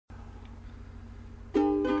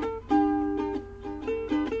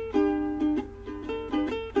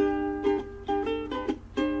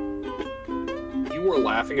were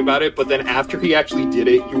laughing about it, but then after he actually did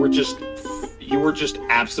it, you were just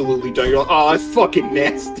absolutely done. You're like, oh, it's fucking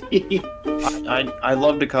nasty. I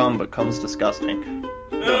love to come, but cum's disgusting.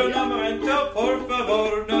 Shut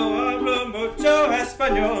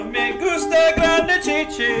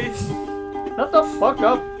the fuck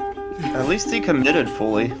up. At least he committed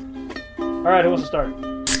fully. Alright, who wants to start?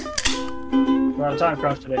 We're on a time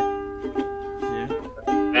crunch today. Yeah.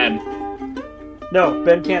 Ben. No,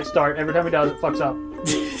 Ben can't start. Every time he does, it fucks up.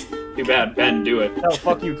 Too bad. Ben, do it. No,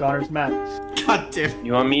 fuck you, Connor. It's Matt. God damn.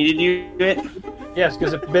 You want me to do it? Yes,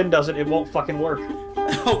 because if Ben does it, it won't fucking work.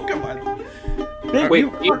 Oh, come on. Ben, Wait,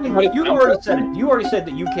 you already said it. You already said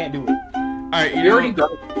that you can't do it. Alright, You already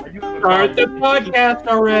done. Start the podcast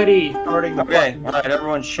already. Starting the Okay, fucking... alright,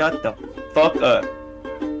 everyone shut the fuck up.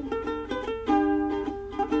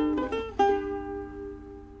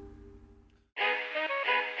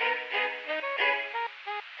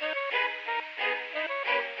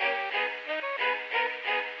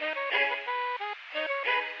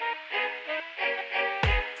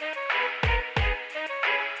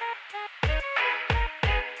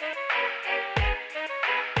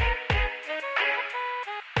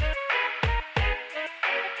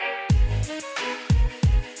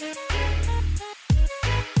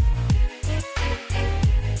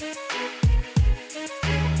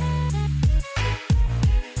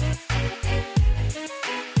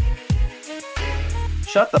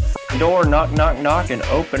 Shut the fucking door, knock, knock, knock, and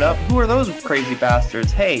open up. Who are those crazy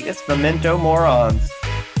bastards? Hey, it's Memento Morons.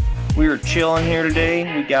 We were chilling here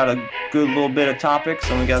today. We got a good little bit of topics,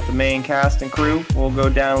 and we got the main cast and crew. We'll go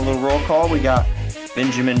down a little roll call. We got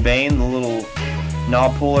Benjamin Bain, the little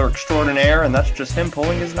knob puller extraordinaire, and that's just him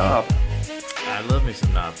pulling his knob. I love me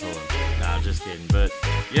some knob pulling. Nah, I'm just kidding. But,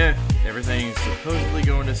 yeah, everything's supposedly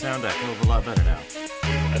going to sound a hell of a lot better now.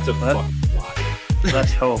 That's a fucking lie.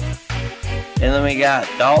 Let's hope. And then we got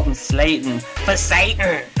Dalton Slayton for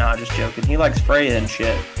Satan. No, just joking. He likes Freya and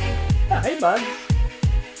shit. Yeah, hey, bud.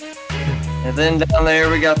 And then down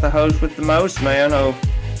there we got the host with the most, man. Oh,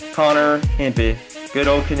 Connor Hempy. Good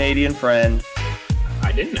old Canadian friend.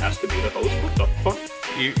 I didn't ask to be the host. What the fuck?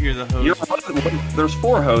 You're the host. There's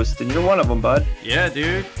 4 hosts, and you're one of them, bud. Yeah,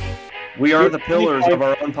 dude. We are the pillars of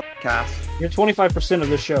our own podcast. You're 25% of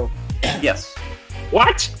this show. Yes.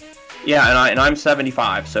 What? Yeah, and I'm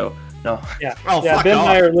 75, so no. Yeah. Oh, yeah, fuck Ben off.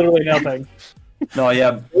 and I are literally nothing. No,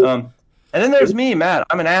 yeah. And then there's me, Matt.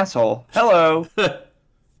 I'm an asshole. Hello.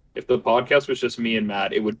 If the podcast was just me and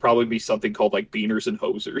Matt, it would probably be something called like Beaners and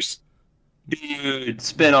Hosers. Dude,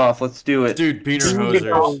 spin off. Let's do it. Dude, Beaner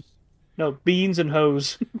Hosers. No, beans and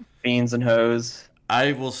hose. Beans and hose.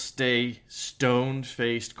 I will stay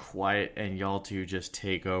stone-faced quiet and y'all two just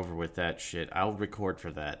take over with that shit. I'll record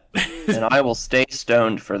for that. And I will stay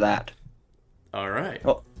stoned for that. Alright.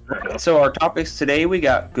 Well, so our topics today, we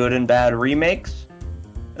got good and bad remakes,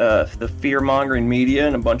 the fear-mongering media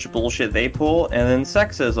and a bunch of bullshit they pull, and then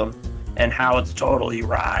sexism and how it's totally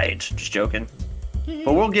right. Just joking.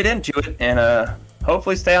 But we'll get into it and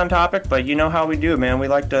hopefully stay on topic, but you know how we do it, man. We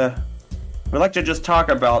like to just talk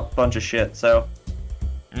about a bunch of shit, so.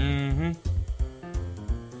 Mm-hmm.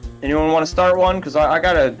 Anyone want to start one? Because I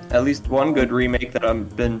got at least one good remake that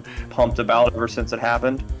I've been pumped about ever since it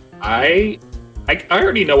happened. I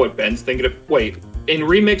already know what Ben's thinking of. Wait, in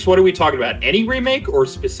remakes, what are we talking about? Any remake or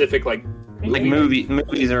specific like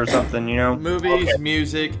movies or something, you know? Movies, Okay.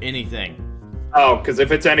 music, anything. Oh, because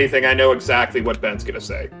if it's anything, I know exactly what Ben's gonna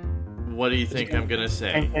say. What do you think I'm gonna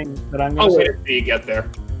say? Anything that I'm I'll going wait to say. until you get there.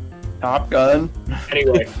 Top Gun.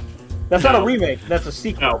 Anyway, That's not a No. remake. That's a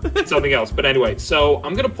sequel. no, it's something else. But anyway, so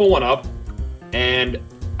I'm gonna pull one up, and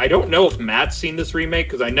I don't know if Matt's seen this remake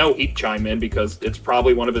because I know he'd chime in because it's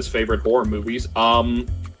probably one of his favorite horror movies.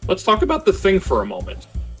 Let's talk about The Thing for a moment.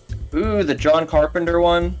 Ooh, the John Carpenter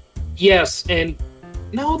one. Yes, and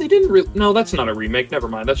no, they didn't. No, that's not a remake. Never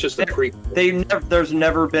mind. That's just a prequel. There's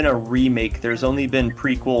never been a remake. There's only been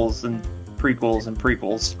prequels and prequels and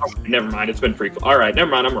prequels. Oh, never mind. It's been prequel. All right, never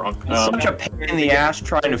mind. I'm wrong. It's such a pain in the ass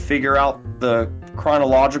trying to figure out the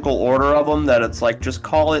chronological order of them that it's like, just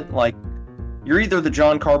call it like, you're either the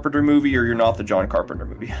John Carpenter movie or you're not the John Carpenter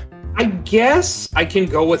movie. I guess I can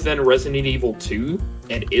go with then Resident Evil 2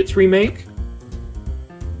 and its remake.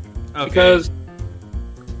 Okay. Because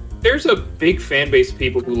there's a big fan base of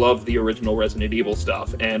people who love the original Resident Evil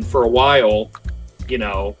stuff, and for a while, you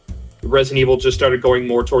know, Resident Evil just started going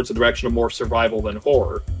more towards the direction of more survival than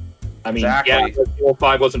horror. I mean, Exactly. yeah, Resident Evil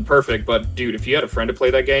 5 wasn't perfect, but dude, if you had a friend to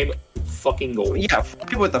play that game, fucking gold. Yeah,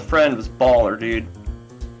 fucking with a friend was baller, dude.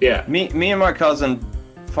 Yeah. Me and my cousin,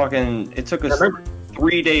 fucking, it took us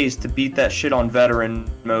 3 days to beat that shit on veteran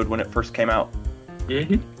mode when it first came out.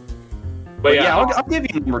 Mm-hmm. But yeah, I'll give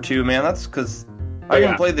you number 2, man. That's because I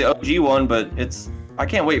haven't played the OG one, but I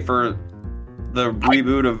can't wait for the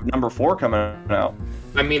reboot of number 4 coming out.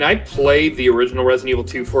 I mean, I played the original Resident Evil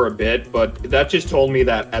 2 for a bit, but that just told me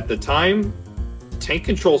that at the time, tank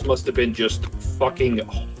controls must have been just fucking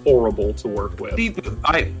horrible to work with.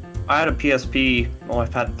 I had a PSP. Well,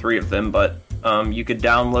 I've had 3 of them, but you could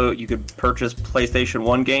purchase PlayStation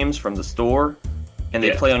 1 games from the store, and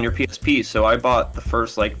they play on your PSP. So I bought the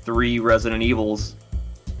first 3 Resident Evils,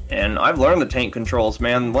 and I've learned the tank controls,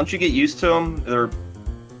 man. Once you get used to them,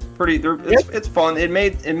 it's fun. It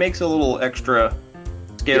makes it a little extra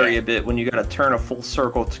scary a bit when you gotta turn a full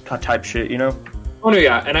circle type shit, you know? Oh no,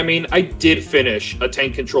 yeah, and I mean, I did finish a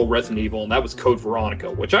tank control Resident Evil, and that was Code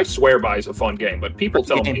Veronica, which I swear by is a fun game, but people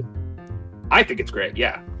tell me, I think it's great,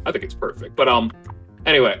 yeah, I think it's perfect, but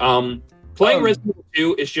anyway, playing Resident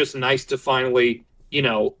Evil 2 is just nice to finally, you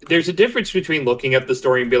know, there's a difference between looking at the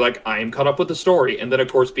story and be like, I am caught up with the story, and then of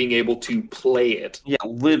course being able to play it. Yeah,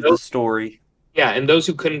 live the story. Yeah, and those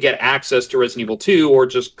who couldn't get access to Resident Evil 2 or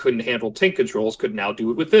just couldn't handle tank controls could now do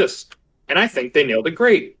it with this. And I think they nailed it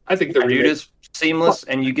great. I think they're dude, it's seamless,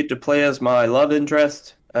 and you get to play as my love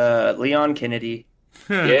interest, Leon Kennedy.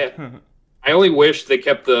 Yeah. I only wish they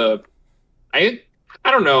kept the... I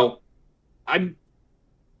don't know. I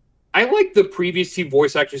like the previous 2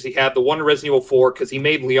 voice actors he had. The one in Resident Evil 4, because he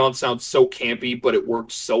made Leon sound so campy, but it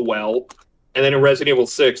worked so well. And then in Resident Evil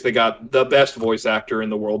 6, they got the best voice actor in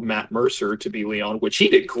the world, Matt Mercer, to be Leon, which he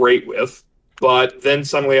did great with. But then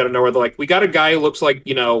suddenly out of nowhere, they're like, we got a guy who looks like,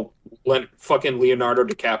 you know, fucking Leonardo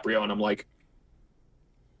DiCaprio. And I'm like,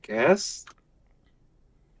 guess?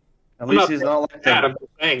 At least he's not like that. I'm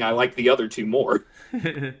just saying I like the other 2 more.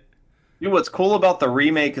 Dude, what's cool about the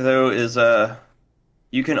remake, though, is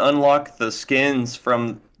you can unlock the skins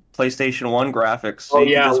from PlayStation 1 graphics. So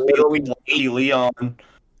you can just literally be Leon.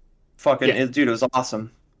 Dude, it was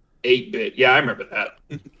awesome. 8-bit. Yeah, I remember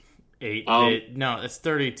that. 8-bit? No, it's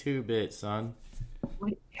 32-bit, son.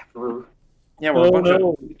 Yeah, we're a bunch of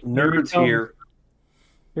nerds here.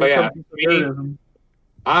 But yeah,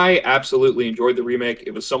 I absolutely enjoyed the remake.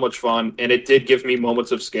 It was so much fun, and it did give me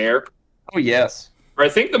moments of scare. Oh, yes. I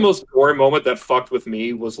think the most gory moment that fucked with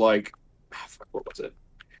me was like... what was it?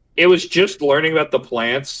 It was just learning about the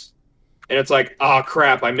plants... And it's like, oh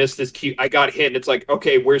crap, I missed this I got hit, and it's like,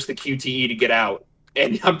 okay, where's the QTE to get out?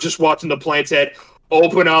 And I'm just watching the plant's head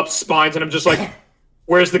open up, spines, and I'm just like,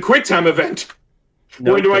 where's the QuickTime event?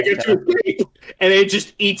 When do I get to escape? And it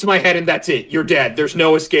just eats my head, and that's it. You're dead. There's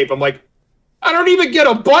no escape. I'm like, I don't even get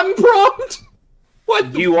a button prompt?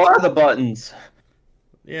 What? You are the buttons.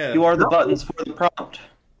 Yeah. You are the buttons for the prompt.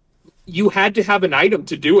 You had to have an item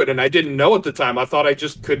to do it, and I didn't know at the time. I thought I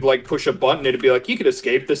just could, push a button, and it'd be like, you could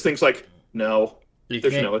escape. This thing's like... No, there's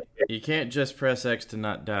no escape. You can't just press X to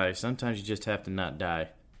not die. Sometimes you just have to not die.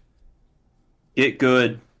 Get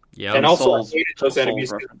good. Yeah. And also, I hated those enemies.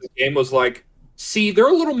 The game was like, see, they're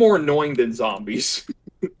a little more annoying than zombies.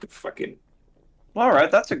 Fucking. All right,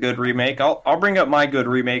 that's a good remake. I'll bring up my good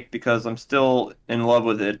remake because I'm still in love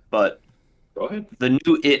with it. But go ahead. The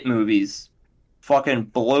new It movies, fucking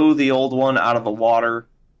blow the old one out of the water.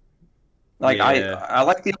 I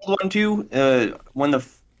like the old one too. When the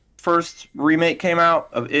first remake came out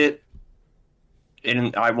of It,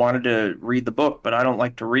 and I wanted to read the book, but I don't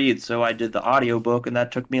like to read, so I did the audiobook, and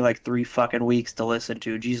that took me 3 fucking weeks to listen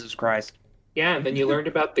to. Jesus Christ. Yeah, and then you learned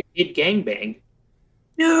about the kid gangbang.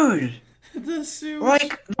 Dude! The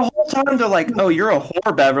sewage. The whole time they're like, oh, you're a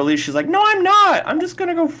whore, Beverly. She's like, no, I'm not. I'm just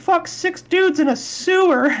gonna go fuck 6 dudes in a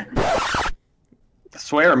sewer. I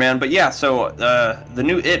swear, man. But yeah, so, the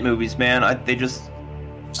new It movies, man,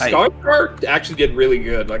 Skarsgård actually did really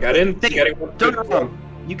good. I didn't think anyone... Don't get me wrong.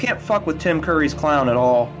 You can't fuck with Tim Curry's clown at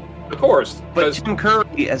all. Of course. But Tim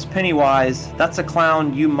Curry as Pennywise, that's a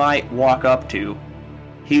clown you might walk up to.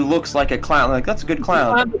 He looks like a clown. That's a good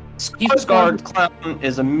clown. Skarsgård's clown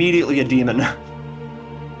is immediately a demon.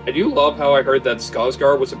 I do love how I heard that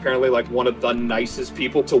Skarsgård was apparently one of the nicest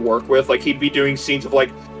people to work with. He'd be doing scenes of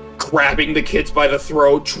grabbing the kids by the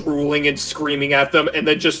throat, drooling and screaming at them, and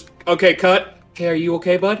then just, okay, cut. Hey, are you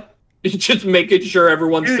okay, bud? Just making sure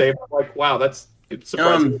everyone's safe. I'm like, wow, it's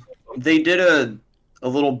surprising. They did a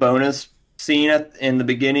little bonus scene in the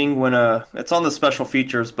beginning when it's on the special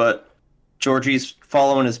features, but Georgie's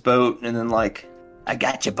following his boat, and then I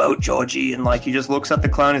got your boat, Georgie, and he just looks at the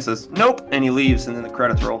clown and says, nope, and he leaves, and then the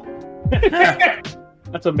credits roll.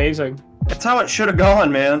 That's amazing. That's how it should have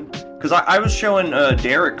gone, man. Because I was showing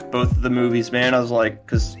Derek both of the movies, man. I was like,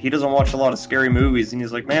 because he doesn't watch a lot of scary movies, and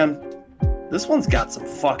he's like, man, this one's got some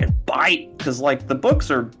fucking bite. Because, the books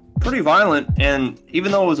are pretty violent, and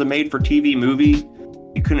even though it was a made-for-TV movie,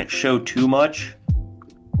 you couldn't show too much.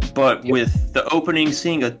 But with the opening,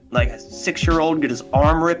 seeing a 6-year-old get his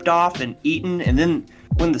arm ripped off and eaten, and then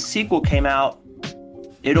when the sequel came out,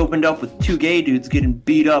 it opened up with 2 gay dudes getting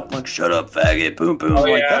beat up, like, shut up, faggot, boom, boom.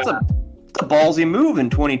 That's a ballsy move in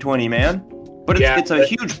 2020, man. But it's a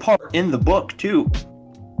huge part in the book, too.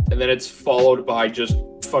 And then it's followed by just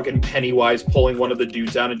fucking Pennywise pulling one of the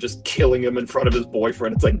dudes out and just killing him in front of his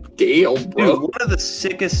boyfriend. It's like, damn, bro. Dude, one of the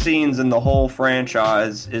sickest scenes in the whole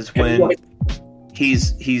franchise is when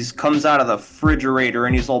he's comes out of the refrigerator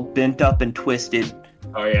and he's all bent up and twisted.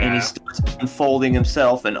 Oh, yeah. And he starts unfolding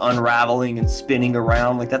himself and unraveling and spinning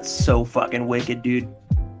around. Like, that's so fucking wicked, dude.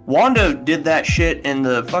 Wanda did that shit in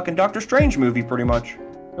the fucking Doctor Strange movie, pretty much.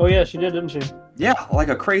 Oh, yeah, she did, didn't she? Yeah, like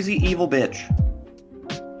a crazy evil bitch.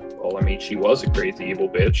 Well, I mean, she was a crazy evil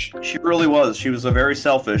bitch. She really was. She was a very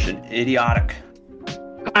selfish and idiotic.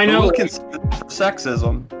 I know. Who considered for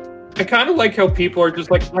sexism. I kind of like how people are just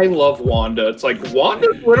like, I love Wanda. It's like,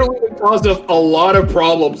 Wanda's literally the cause of a lot of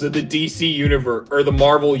problems in the DC universe, or the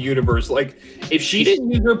Marvel universe. Like, if she didn't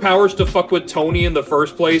use her powers to fuck with Tony in the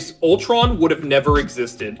first place, Ultron would have never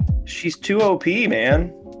existed. She's too OP,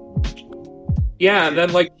 man. Yeah, and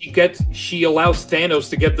then, like, she allows Thanos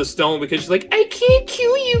to get the stone because she's like, I can't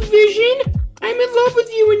kill you, Vision! I'm in love with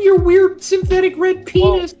you and your weird synthetic red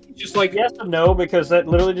penis. Well, just like, yes and no, because that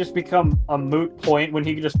literally just become a moot point when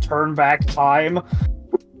he could just turn back time.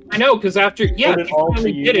 I know, because after, he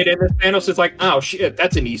finally did it, and then Thanos is like, oh shit,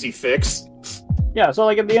 that's an easy fix. Yeah, so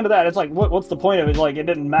like at the end of that, it's like, what's the point of it? Like, it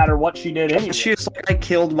didn't matter what she did anyway. She's like, I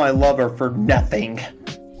killed my lover for nothing.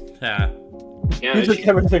 Yeah. Yeah, you just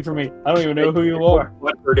everything for me. I don't even know who you are.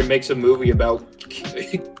 It makes a movie about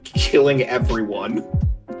killing everyone.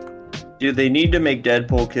 Dude, they need to make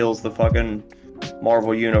Deadpool kills the fucking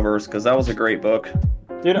Marvel Universe, because that was a great book.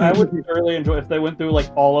 Dude, I would really enjoy if they went through like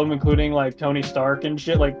all of them, including like Tony Stark and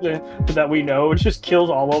shit like that we know. It just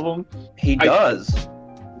kills all of them. He does.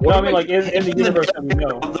 No, I mean, like in the universe that we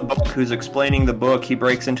know. Of the book, who's explaining the book, he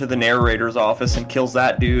breaks into the narrator's office and kills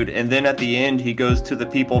that dude, and then at the end, he goes to the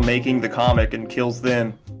people making the comic and kills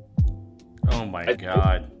them. Oh my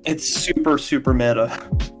god! It's super, super meta.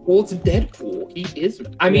 Well, it's Deadpool. He is.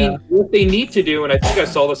 I mean, what they need to do, and I think I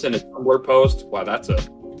saw this in a Tumblr post. Wow, that's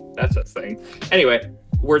a thing. Anyway,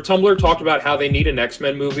 where Tumblr talked about how they need an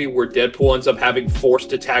X-Men movie where Deadpool ends up having forced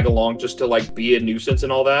to tag along just to like be a nuisance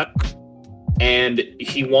and all that. And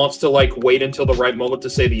he wants to like wait until the right moment to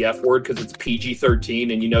say the F word because it's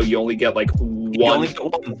PG-13, and you only get like one. You only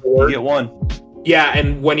get one. Yeah,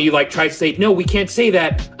 and when he like tries to say, no, we can't say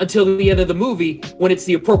that until the end of the movie when it's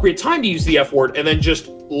the appropriate time to use the F word, and then just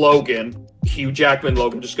Hugh Jackman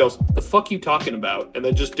Logan just goes, the fuck you talking about? And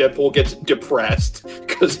then just Deadpool gets depressed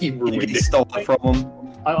because he ruined it. Stole it from him.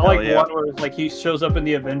 I like one where it's like he shows up in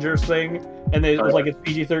the Avengers thing, and it's like it's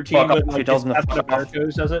PG-13, but like Captain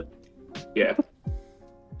America says it. Yeah.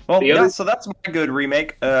 Well, so that's my good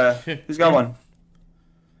remake. Who's got one?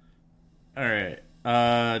 All right.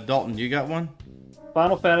 Dalton, you got one?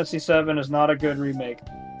 Final Fantasy VII is not a good remake.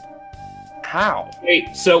 How?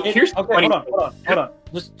 Wait, so here's okay. Hold on.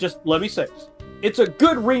 Just let me say this. It's a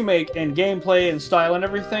good remake in gameplay and style and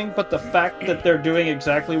everything, but the fact that they're doing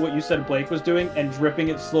exactly what you said Blake was doing and dripping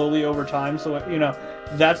it slowly over time, so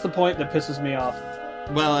that's the point that pisses me off.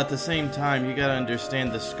 Well, at the same time, you gotta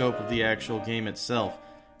understand the scope of the actual game itself.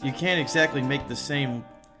 You can't exactly make the same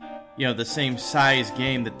size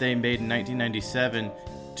game that they made in 1997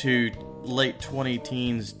 to late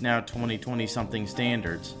 20-teens, now 2020-something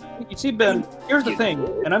standards. You see, Ben, here's the thing,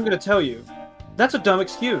 and I'm gonna tell you, that's a dumb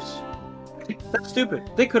excuse. That's stupid.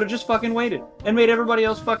 They could have just fucking waited and made everybody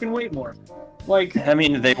else fucking wait more. Like, I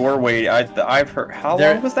mean, they were waiting. I've heard. How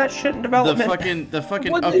long was that shit in development? The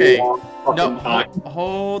fucking. Okay. No,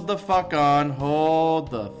 hold the fuck on.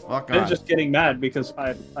 Hold the fuck on. I'm just getting mad because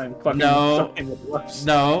I'm fucking. No.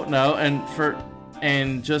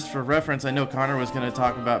 And just for reference, I know Connor was going to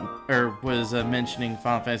talk about, or was mentioning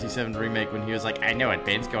Final Fantasy VII Remake when he was like, I know what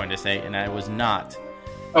Ben's going to say, and I was not.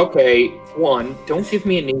 Okay, 1, don't give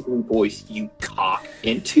me a nasally voice, you cock.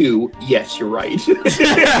 And 2, yes, you're right.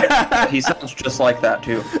 He sounds just like that,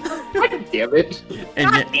 too. God damn it.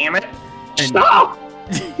 God damn it. Stop!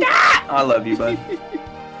 I love you, bud.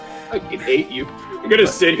 I fucking hate you. I'm going to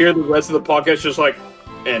sit here the rest of the podcast just like,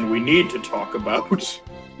 and we need to talk about...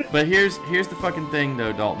 But here's the fucking thing,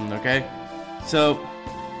 though, Dalton, okay? So,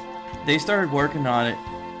 they started working on it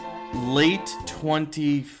late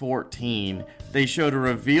 2014. They showed a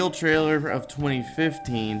reveal trailer of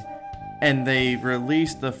 2015, and they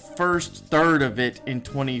released the first third of it in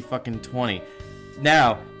 2020.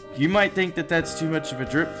 Now, you might think that that's too much of a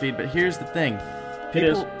drip feed, but here's the thing.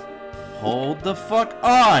 People, hold the fuck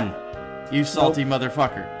on, you salty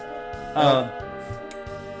motherfucker.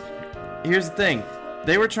 Here's the thing.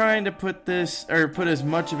 They were trying to put as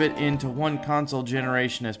much of it into one console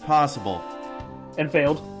generation as possible. And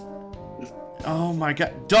failed. Oh my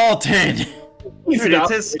god. Dalton! Dude,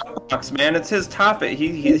 it's his soapbox, man. It's his topic.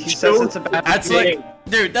 He says it's a bad thing.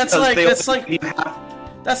 That's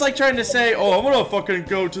like trying to say, oh, I'm gonna fucking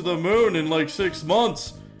go to the moon in like 6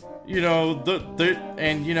 months. You know,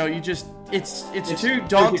 it's too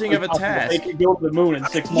daunting of a task. They could go to the moon in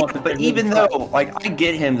 6 months. But even though, like, I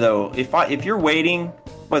get him though. If you're waiting,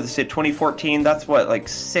 what is it, 2014? That's what, like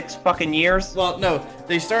 6 fucking years? Well, no,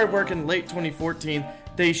 they started working late 2014.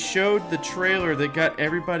 They showed the trailer that got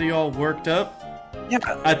everybody all worked up. Yeah,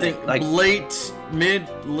 I think like late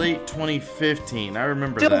 2015. I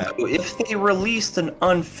remember that. If they released an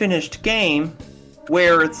unfinished game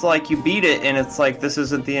where it's like you beat it and it's like this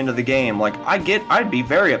isn't the end of the game, like I'd be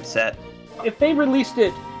very upset. If they released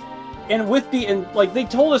it and like they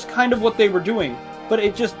told us kind of what they were doing, but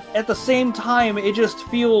it just at the same time it just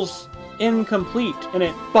feels incomplete and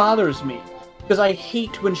it bothers me. Because I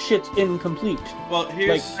hate when shit's incomplete. Well,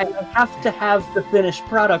 here's... Like, I have to have the finished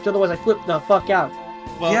product, otherwise I flip the fuck out.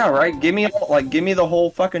 Well, yeah, right? Give me the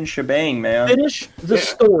whole fucking shebang, man. Finish the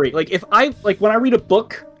story. Like, when I read a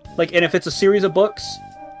book, like, and if it's a series of books,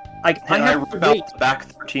 I have to wait. The back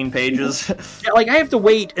 13 pages. Yeah, like, I have to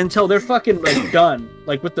wait until they're fucking, like, done,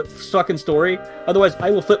 like, with the fucking story. Otherwise,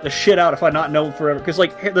 I will flip the shit out if I not know forever. Because,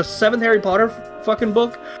 like, the 7th Harry Potter fucking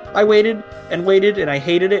book, I waited, and I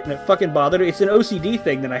hated it, and it fucking bothered me. It's an OCD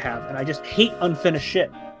thing that I have, and I just hate unfinished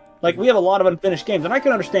shit. Like, we have a lot of unfinished games, and I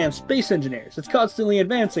can understand space engineers. It's constantly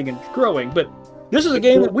advancing and growing, but this is a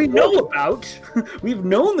game that we know about. We've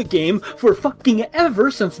known the game for fucking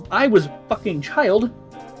ever since I was a fucking child.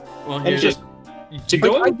 Well,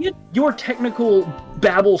 and I get your technical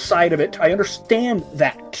babble side of it. I understand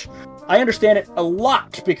that. I understand it a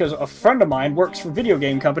lot because a friend of mine works for video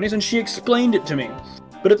game companies and she explained it to me.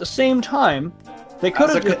 But at the same time, they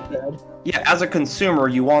could have just said... Yeah, as a consumer,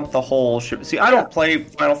 you want the whole ship. See, I don't play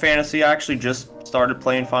Final Fantasy. I actually just started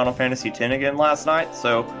playing Final Fantasy X again last night,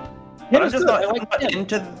 so... But I'm just not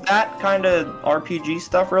into that kind of RPG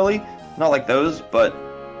stuff, really. Not like those, but...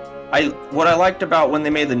 What I liked about when they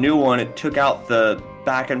made the new one, it took out the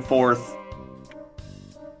back and forth,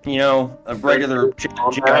 you know, of regular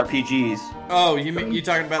JRPGs. Oh, you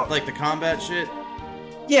talking about like the combat shit?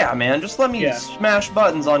 Yeah, man, just let me smash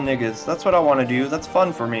buttons on niggas. That's what I want to do. That's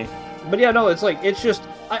fun for me. But yeah, no, it's like, it's just,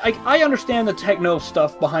 I understand the techno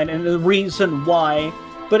stuff behind it and the reason why,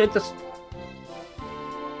 but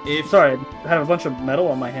sorry, I had a bunch of metal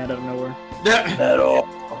on my hand out of nowhere. Metal.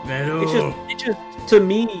 It just, to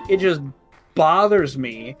me, it just bothers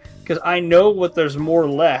me, because I know what there's more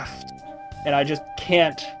left, and I just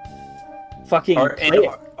can't fucking play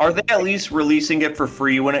it. Are they at least releasing it for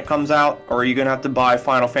free when it comes out, or are you going to have to buy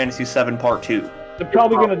Final Fantasy VII Part 2? They're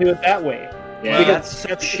probably going to do it that way. Yeah, because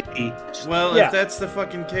that's shitty. Well, if that's the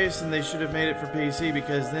fucking case, then they should have made it for PC,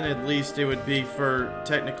 because then at least it would be for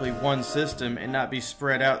technically one system and not be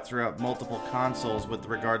spread out throughout multiple consoles with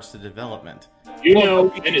regards to development. You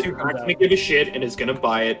know, and it's not going to give a shit and is going to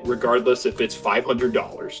buy it regardless if it's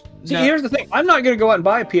 $500. See, here's the thing. I'm not going to go out and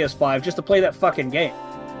buy a PS5 just to play that fucking game.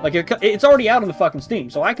 Like, it's already out on the fucking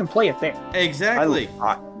Steam, so I can play it there. Exactly.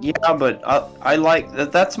 Yeah, but I like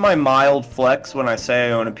that. That's my mild flex when I say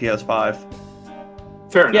I own a PS5.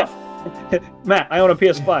 Fair enough. Yeah. Matt, I own a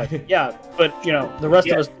PS5. Yeah, but, you know, the rest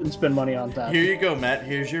of us didn't spend money on that. Here you go, Matt.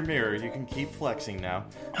 Here's your mirror. You can keep flexing now.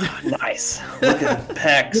 Nice. Look at the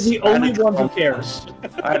pecs. You're the only one who cares.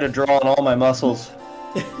 I had to draw on all my muscles.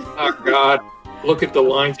 Oh, God. Look at the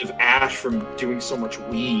lines of ash from doing so much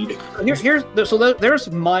weed.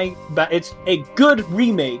 There's my... It's a good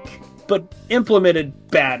remake, but implemented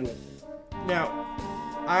badly. Now...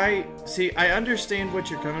 I understand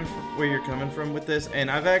where you're coming from with this, and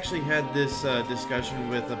I've actually had this discussion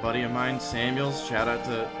with a buddy of mine, Samuels. Shout out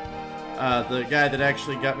to the guy that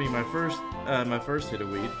actually got me my first hit of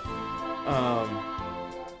weed.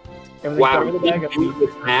 Wow,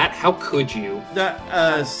 Matt, how could you?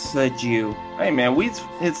 Could you? Hey man,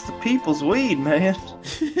 it's the people's weed, man.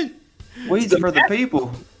 Weed's for the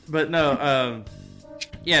people. But no,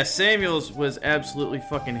 yeah, Samuels was absolutely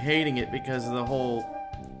fucking hating it because of the whole,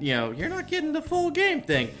 you know, you're not getting the full game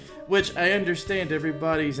thing. Which I understand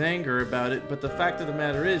everybody's anger about it, but the fact of the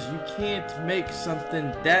matter is, you can't make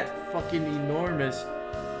something that fucking enormous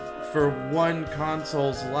for one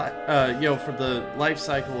console's for the life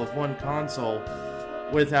cycle of one console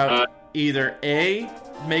without either A,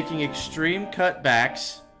 making extreme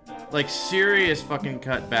cutbacks, like serious fucking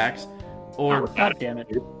cutbacks, Or God damn it.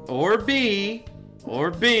 or B,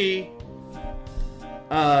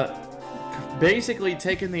 basically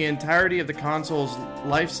taking the entirety of the console's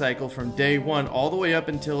life cycle from day one all the way up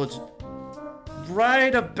until it's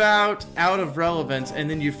right about out of relevance, and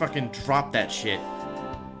then you fucking drop that shit.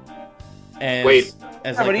 Wait.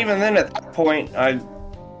 But even then, at that point, a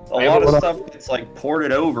lot of stuff gets like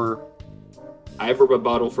ported over. I have a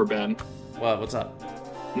rebuttal for Ben. What's up?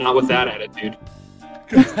 Not with that attitude.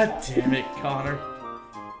 God damn it, Connor.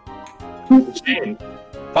 Shane.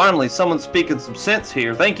 Finally, someone's speaking some sense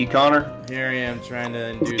here. Thank you, Connor. Here I am trying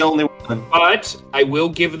to He's induce... the only one. But I will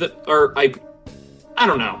give I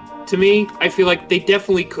don't know. To me, I feel like they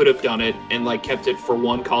definitely could have done it and like kept it for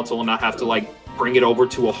one console and not have to like bring it over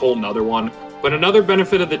to a whole nother one. But another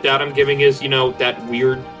benefit of the doubt I'm giving is, that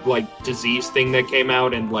weird like disease thing that came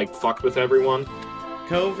out and like fucked with everyone.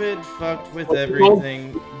 COVID fucked with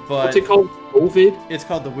everything, but... What's it called? COVID? It's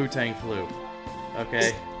called the Wu-Tang flu.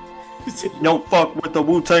 Okay? Don't fuck with the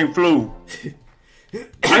Wu-Tang flu.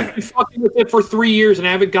 I've been fucking with it for 3 years and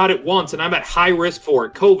I haven't got it once, and I'm at high risk for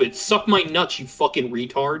it. COVID, suck my nuts, you fucking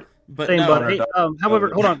retard. But Same, no, but hey,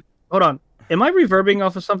 however, hold on. Am I reverbing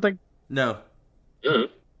off of something? no.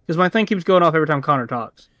 Because my thing keeps going off every time Connor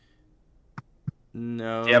talks.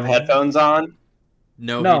 No. Do you have headphones on?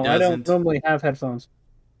 No, No, he I doesn't. don't normally have headphones.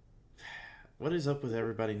 What is up with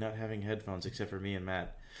everybody not having headphones except for me and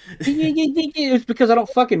Matt? It's because I don't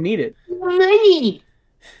fucking need it.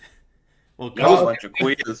 Well, That was a bunch of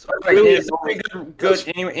quiz. Alright, is it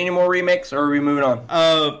good? Any more remakes, or are we moving on?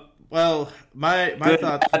 well, my Good,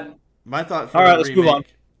 thought bad? for All right, the let's remake. move on.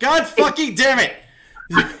 God fucking damn it!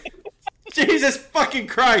 Jesus fucking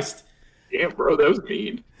Christ! Damn, bro, that was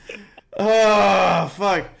mean. Oh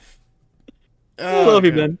fuck! I love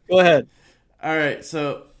you, God. Ben. Go ahead. All right,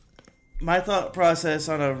 so my thought process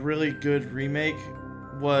on a really good remake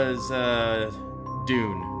was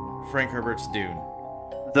Dune, Frank Herbert's Dune.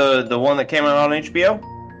 The one that came out on HBO?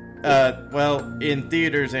 Well, in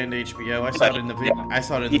theaters and HBO. I saw it in the I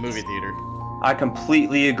saw it in the movie theater. I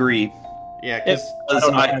completely agree. Yeah, because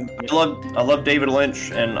I love David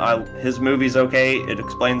Lynch, and his movie's okay. It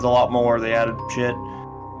explains a lot more. They added shit,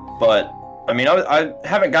 but I mean, I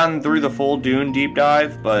haven't gotten through the full Dune deep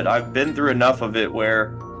dive, but I've been through enough of it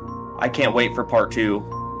where I can't wait for part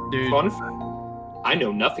 2. dude, Fun fact, I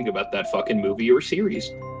know nothing about that fucking movie or series.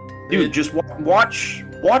 Dude, just watch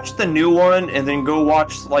the new one, and then go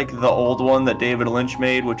watch like the old one that David Lynch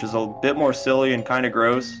made, which is a bit more silly and kind of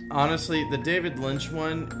gross. honestly, the David Lynch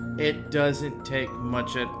one, it doesn't take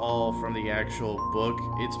much at all from the actual book.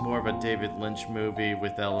 It's more of a David Lynch movie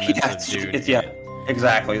with elements of Dune.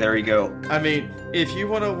 Exactly. There you go. I mean, if you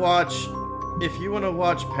want to watch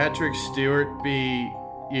Patrick Stewart be,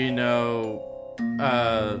 the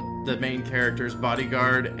main character's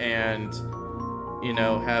bodyguard and,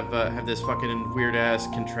 have this fucking weird ass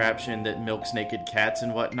contraption that milks naked cats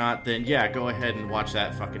and whatnot, then yeah, go ahead and watch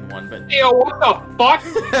that fucking one. But Yo, what the fuck?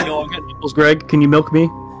 Yo, I got nipples, Greg. Can you milk me?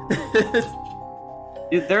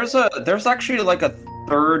 Dude, there's actually like a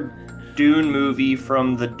third Dune movie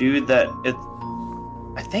from the dude that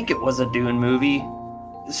I think it was a Dune movie.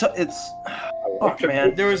 So it's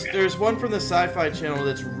man. there's one from the Sci-Fi Channel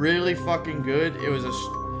that's really fucking good. It was a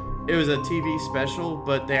TV special,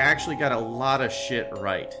 but they actually got a lot of shit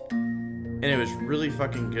right, and it was really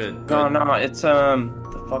fucking good. No, it's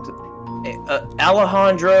the fuck's it?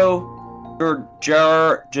 Alejandro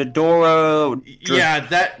Jadoro. Yeah,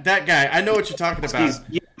 that guy. I know what you're talking about.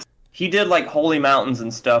 He did like Holy Mountains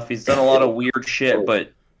and stuff. He's done a lot of weird shit,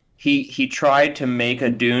 but he tried to make a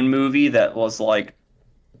Dune movie that was like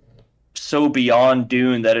so beyond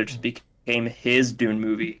Dune that it just became his Dune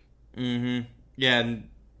movie. Mm-hmm. Yeah, and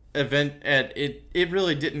it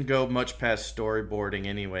really didn't go much past storyboarding,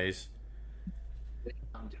 anyways.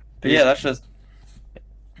 But yeah,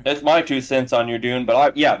 that's my 2 cents on your Dune.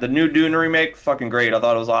 But the new Dune remake, fucking great. I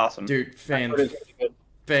thought it was awesome. Dude,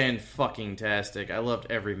 fucking tastic. I loved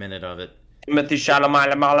every minute of it. Timothy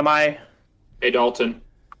Chalamet. Hey, Dalton.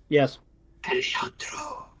 Yes.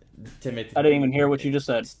 Alejandro. Timothy. I didn't even hear what you just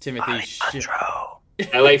said. It's Timothy.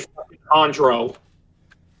 LA fucking Andro.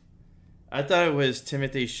 I thought it was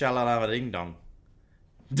Timothy Shalalama Ding Dong.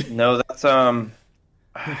 No, that's Shalalama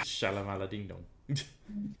Ding Dong.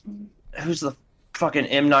 who's the fucking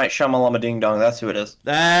M. Night Shyamalan Ding Dong? That's who it is.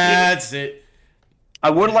 That's it. I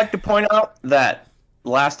would like to point out that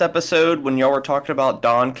last episode when y'all were talking about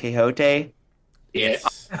Don Quixote,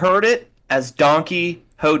 Yes. I heard it as Donkey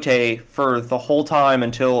Hote for the whole time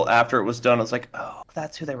until after it was done. I was like, oh,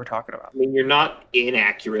 that's who they were talking about. I mean, you're not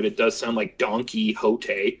inaccurate. It does sound like Donkey Hote.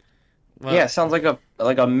 Well, Yeah, it sounds like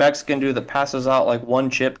a Mexican dude that passes out like one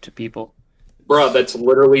chip to people. Bruh, that's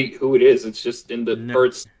literally who it is. It's just in the No. or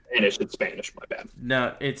it's Spanish. It's Spanish. My bad.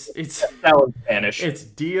 No, it's That was Spanish. it's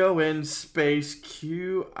DON space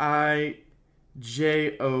QIJOTE,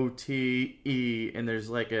 and there's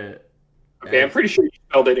like a. Okay, I'm pretty sure you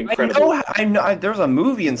spelled it incredibly. I know. There's a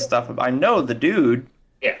movie and stuff. I know the dude.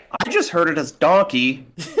 Yeah. I just heard it as Donkey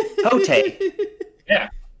Hote. Yeah.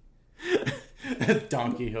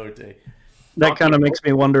 Don Quixote. That kind of makes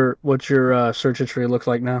me wonder what your search history looks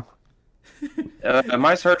like now.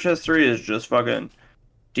 My search history is just fucking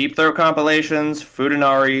Deep Throat compilations,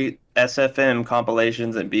 Futanari, SFM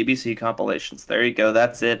compilations, and BBC compilations. There you go.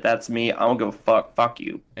 That's it. That's me. I don't give a fuck. Fuck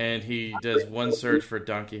you. And he does one search for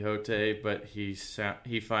Don Quixote, but he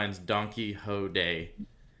finds Donkey Ho Day.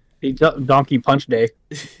 Donkey Punch Day.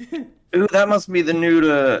 Ooh, that must be the new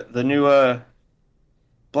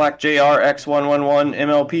Black JR X111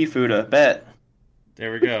 MLP Futa. Bet.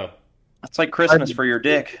 There we go. That's like Christmas for your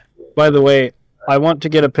dick. By the way, I want to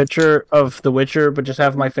get a picture of The Witcher, but just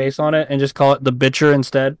have my face on it and just call it The Bitcher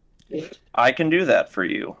instead. I can do that for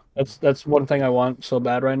you. That's one thing I want so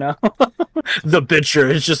bad right now. The Bitcher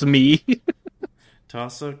is just me.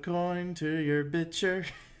 Toss a coin to your bitcher.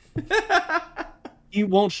 You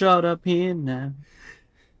won't shut up here now.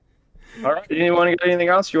 All right. Anyone got anything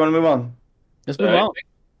else? You want to move on? Let's move on.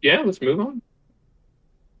 Yeah, let's move on.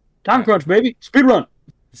 Time crunch, baby. Speed run.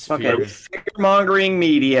 Fucking fear-mongering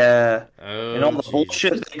media Oh, and all the Jesus.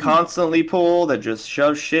 bullshit they constantly pull that just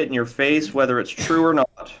shoves shit in your face, whether it's true or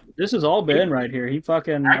not. This is all Ben right here. He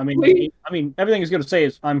fucking. I Actually- mean, everything he's gonna say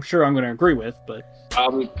is, I'm sure I'm gonna agree with, but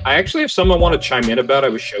I actually have something I want to chime in about. I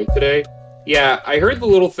was showed today. Yeah, I heard the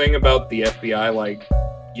little thing about the FBI, like,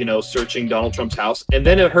 searching Donald Trump's house, and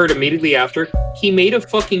then I heard immediately after he made a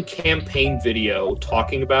fucking campaign video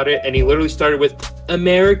talking about it, and he literally started with,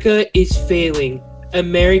 "America is failing.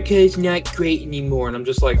 America is not great anymore," and I'm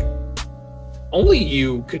just like, only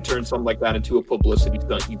you could turn something like that into a publicity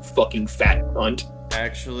stunt, you fucking fat cunt.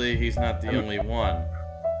 Actually, he's not the only one.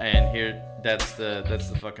 And here, that's the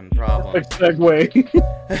fucking problem. segue.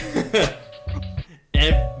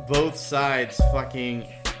 And both sides fucking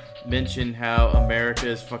mention how America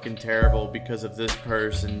is fucking terrible because of this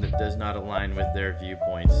person that does not align with their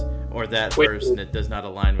viewpoints, or that Wait. person that does not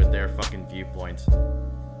align with their fucking viewpoints.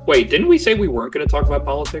 Wait, didn't we say we weren't going to talk about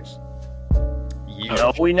politics? You,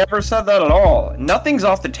 No, we never said that at all. Nothing's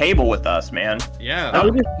off the table with us, man. yeah.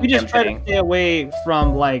 we just try to Campaign. stay away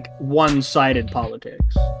from like one-sided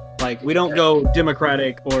politics. Like we don't go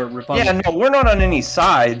Democratic or Republican. Yeah, no, we're not on any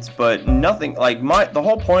sides, but nothing like the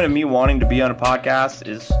whole point of me wanting to be on a podcast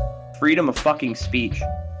is freedom of fucking speech.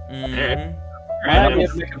 Mhm. My And idea I'm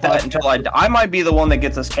is make a that until I might be the one that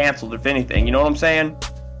gets us canceled, if anything. You know what I'm saying?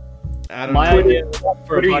 I don't My know. idea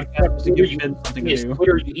for a Twitter, podcast is to give Ben something to Yes, do.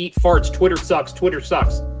 Twitter, you eat farts. Twitter sucks. Twitter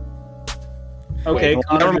sucks. Okay, Well,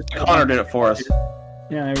 Connor, never mind, Connor did it for us.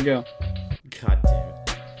 Yeah, there we go. God damn it.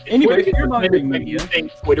 Anyway, Twitter, fear-mongering if media. you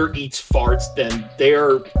think Twitter eats farts, then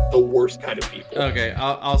they're the worst kind of people. Okay,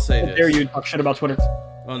 I'll say How dare this. you talk shit about Twitter?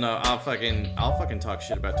 Well, no, I'll fucking talk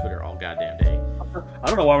shit about Twitter all goddamn day. I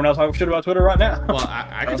don't know why we're not talking shit about Twitter right now. Well,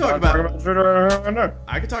 I could talk about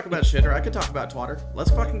I could talk about shit, or I could talk about twatter.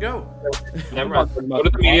 Let's fucking go. Never mind. Go to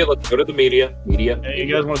the media. Let's go to the media. Hey,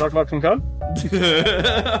 you guys want to talk about some code?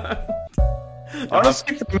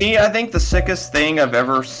 Honestly, for me, I think the sickest thing I've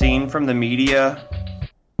ever seen from the media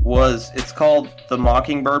it's called the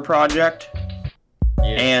Mockingbird Project, Yeah.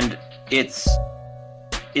 and it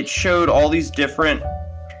showed all these different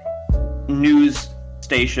news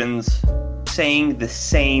stations saying the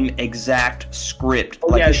same exact script. Oh,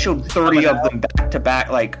 Like yeah, it showed 30 of them back to back,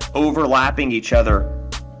 like overlapping each other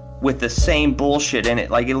with the same bullshit in it.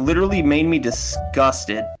 Like it literally made me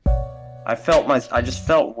disgusted. I just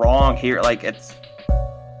felt wrong here. Like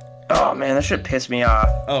oh man, that shit pissed me off.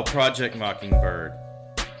 Oh, Project Mockingbird.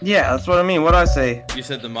 Yeah, that's what I mean. What'd I say? You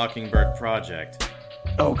said the Mockingbird Project.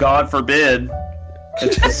 Oh, God forbid.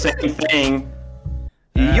 It's the same thing.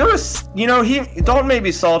 Dalton may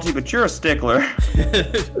be salty, but you're a stickler.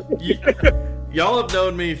 Y'all have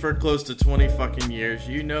known me for close to 20 fucking years.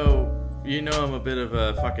 You know I'm a bit of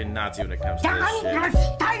a fucking Nazi when it comes to this shit.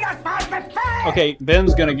 Okay,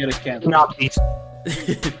 Ben's gonna get us canceled.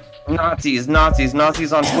 Nazis.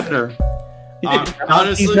 Nazis on Twitter.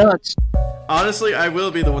 Honestly, I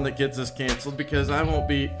will be the one that gets us canceled because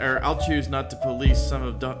I'll choose not to police some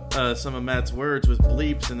of Matt's words with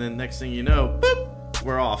bleeps, and then next thing you know, boop,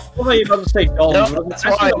 we're off. Well, you're about to say Dalton. No, that's I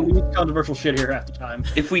say why- the least controversial shit here half the time.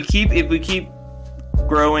 If we keep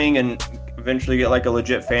growing and eventually get like a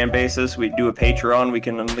legit fan basis, we do a Patreon. We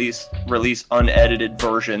can at least release unedited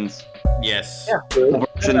versions. Yes. Yeah. Full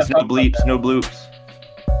versions, no bleeps, no bloops.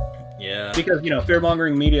 Yeah. Yeah. Because,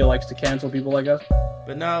 fear-mongering media likes to cancel people like us.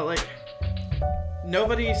 But no, like,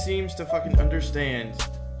 nobody seems to fucking understand,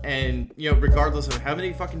 and, regardless of how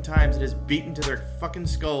many fucking times it is beaten to their fucking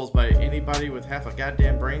skulls by anybody with half a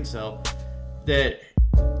goddamn brain cell, that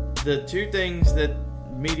the two things that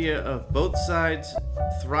media of both sides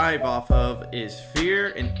thrive off of is fear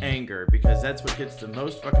and anger, because that's what gets the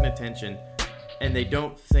most fucking attention, and they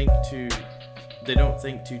don't think to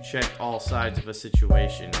check all sides of a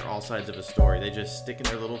situation or all sides of a story. They just stay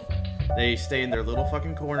in their little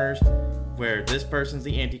fucking corners where this person's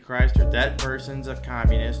the Antichrist, or that person's a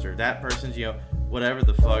communist, or that person's, whatever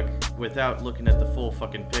the fuck, without looking at the full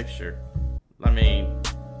fucking picture. I mean,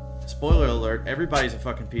 spoiler alert, everybody's a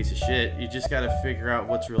fucking piece of shit. You just gotta figure out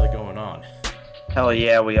what's really going on. Hell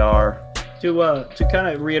yeah, we are. To kind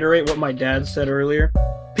of reiterate what my dad said earlier,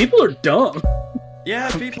 people are dumb. Yeah,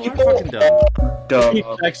 people are fucking dumb. Dumb.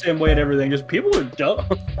 The exact same way and everything. Just people are dumb.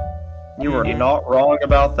 You were not wrong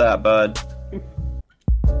about that, bud.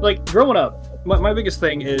 Like, growing up, my biggest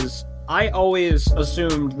thing is I always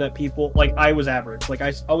assumed that people, like, I was average. Like,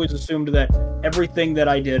 I always assumed that everything that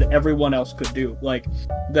I did, everyone else could do. Like,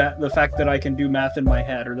 that the fact that I can do math in my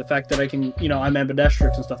head, or the fact that I can, I'm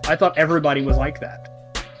ambidextrous and stuff. I thought everybody was like that.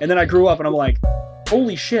 And then I grew up and I'm like,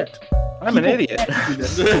 holy shit. I'm an idiot.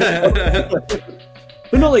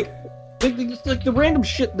 But no, like the random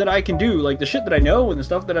shit that I can do, like the shit that I know and the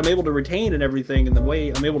stuff that I'm able to retain and everything, and the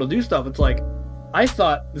way I'm able to do stuff, it's like, I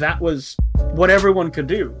thought that was what everyone could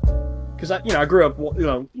do. Because I grew up,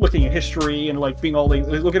 looking at history and like being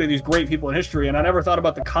looking at these great people in history, and I never thought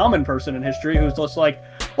about the common person in history who's just like,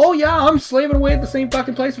 oh yeah, I'm slaving away at the same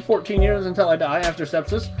fucking place for 14 years until I die after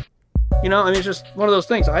sepsis. It's just one of those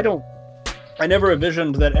things. I never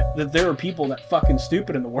envisioned that there are people that fucking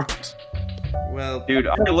stupid in the world. Well, dude,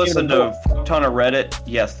 I listened to a ton of Reddit.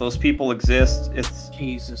 Yes, those people exist. It's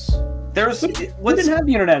Jesus. We didn't have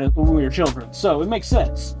the internet when we were children, so it makes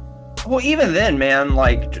sense. Well, even then, man,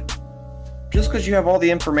 like, just because you have all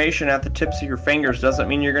the information at the tips of your fingers doesn't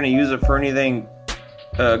mean you're going to use it for anything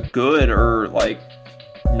good or, like,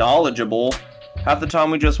 knowledgeable. Half the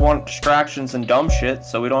time we just want distractions and dumb shit,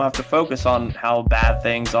 so we don't have to focus on how bad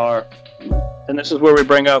things are. And this is where we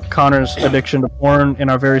bring up Connor's addiction to porn in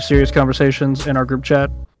our very serious conversations in our group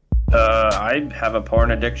chat. I have a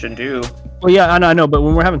porn addiction too. Well, yeah, I know, but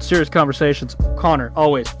when we're having serious conversations, Connor,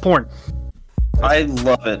 always, porn. I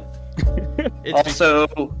love it.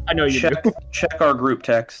 Also, I know you check our group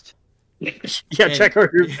text. Check our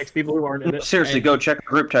group text, people who aren't in it. Seriously, go check our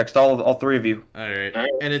group text, all three of you. Alright,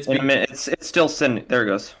 and in a minute, it's still sending. There it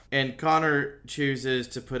goes. And Connor chooses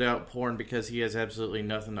to put out porn because he has absolutely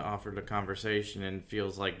nothing to offer to conversation and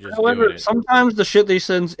feels like just However, doing it. sometimes the shit that he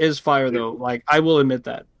sends is fire, though. Like, I will admit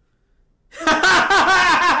that.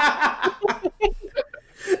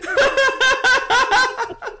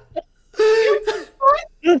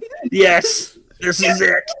 Yes, this is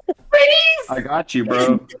it. I got you,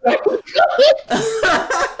 bro.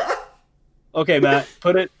 Okay, Matt,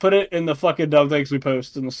 put it in the fucking dumb things we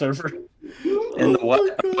post in the server. In the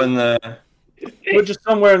what? In the... Put just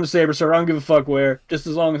somewhere in the Saber server. I don't give a fuck where. Just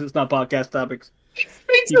as long as it's not podcast topics. It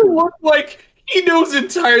makes it look like he knows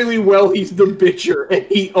entirely well he's the bitcher, and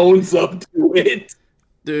he owns up to it.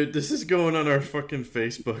 Dude, this is going on our fucking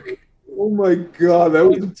Facebook. Oh my god, that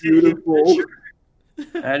was beautiful.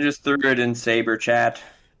 I just threw it in Saber chat.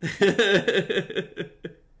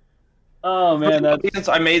 Oh man, that's...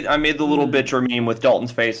 I made the little bitcher meme with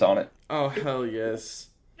Dalton's face on it. Oh hell yes.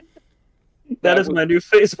 That is my new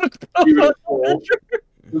Facebook.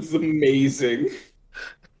 This is amazing.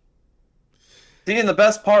 See, and the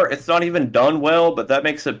best part, it's not even done well, but that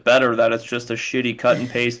makes it better that it's just a shitty cut and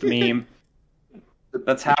paste meme.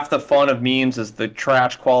 That's half the fun of memes, is the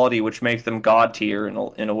trash quality, which makes them god tier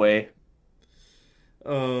in a way.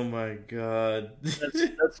 Oh my god.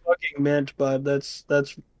 That's fucking mint, bud. That's.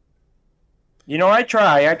 You know, I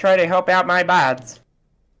try to help out my bots.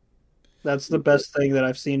 That's the best thing that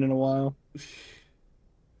I've seen in a while.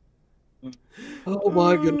 Oh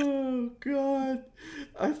my goodness. Oh god.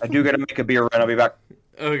 I do gotta make a beer run. I'll be back.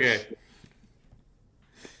 Okay.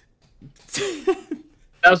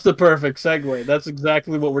 That's the perfect segue. That's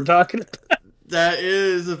exactly what we're talking about. That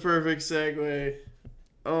is a perfect segue.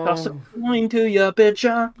 Toss a Oh. coin to your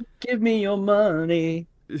bitch, give me your money.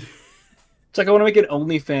 It's like I want to make an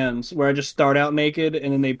OnlyFans where I just start out naked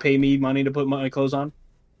and then they pay me money to put my clothes on.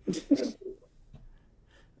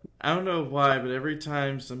 I don't know why, but every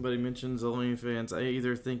time somebody mentions OnlyFans, I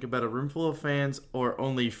either think about a room full of fans or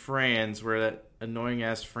OnlyFrans, where that annoying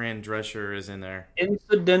ass Fran Drescher is in there.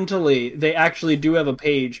 Incidentally, they actually do have a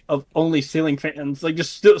page of only ceiling fans, like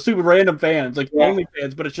just super random fans, like only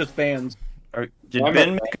fans, but it's just fans. Did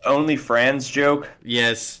Ben make an OnlyFans joke?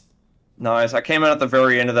 Yes. Nice. I came out at the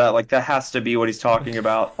very end of that. Like, that has to be what he's talking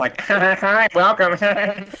about. Like, hi, welcome.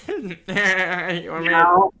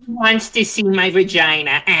 No, wants to see my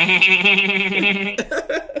vagina.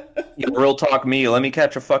 Real talk me. Let me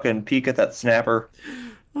catch a fucking peek at that snapper.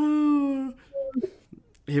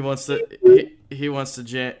 He wants to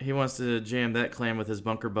jam that clam with his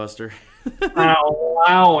bunker buster. Oh,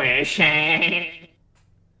 I wish.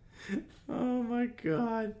 Oh my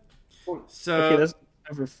god. So Okay, that's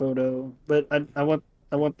never photo, but I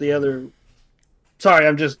want the other. Sorry,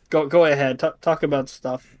 I'm just go ahead. Talk about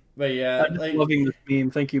stuff. But yeah, I'm just loving this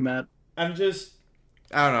meme. Thank you, Matt. I don't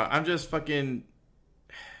know. I'm just fucking.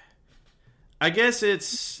 I guess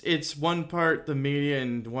it's one part the media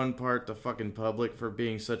and one part the fucking public for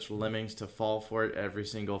being such lemmings to fall for it every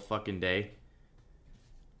single fucking day.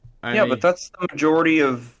 I mean, but that's the majority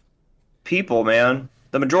of people, man.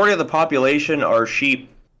 The majority of the population are sheep.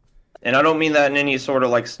 And I don't mean that in any sort of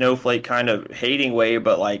like snowflake kind of hating way,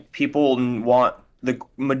 but like people want the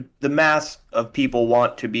mass of people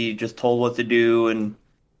want to be just told what to do, and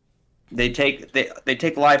they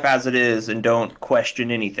take life as it is and don't question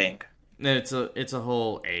anything. it's a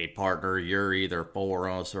whole partner. You're either for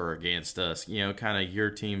us or against us. You know, kind of your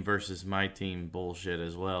team versus my team bullshit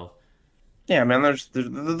as well. Yeah, man. There's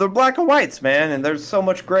the black and whites, man, and there's so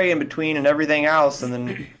much gray in between and everything else, and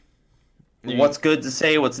then. What's good to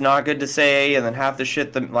say, what's not good to say, and then half the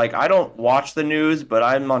shit that, like, I don't watch the news, but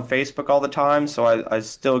I'm on Facebook all the time, so I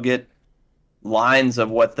still get lines of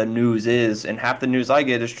what the news is, and half the news I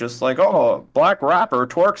get is just like, oh, black rapper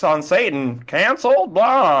twerks on Satan, canceled,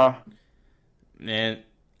 blah. And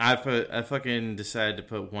I fucking decided to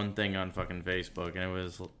put one thing on fucking Facebook, and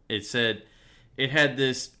it had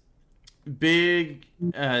this big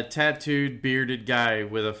tattooed bearded guy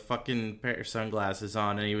with a fucking pair of sunglasses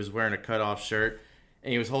on, and he was wearing a cutoff shirt,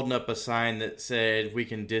 and he was holding up a sign that said we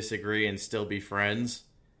can disagree and still be friends.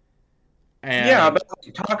 And yeah, but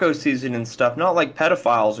like taco season and stuff, not like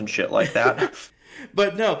pedophiles and shit like that.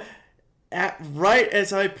 But no, right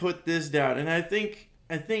as I put this down, and I think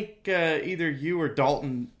either you or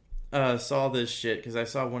Dalton saw this shit, because I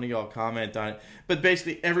saw one of y'all comment on it. But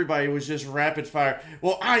basically, everybody was just rapid fire.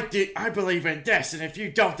 Well, I believe in this, and if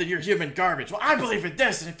you don't, then you're human garbage. Well, I believe in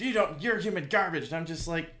this, and if you don't, you're human garbage. And I'm just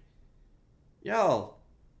like, y'all,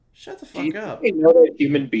 shut the fuck up. Do you know that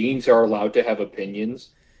human beings are allowed to have opinions?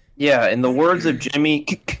 Yeah, in the words of Jimmy,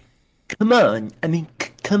 come on. I mean,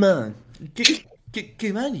 come on.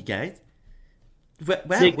 Come on, you guys. Wow,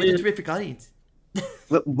 what a terrific audience.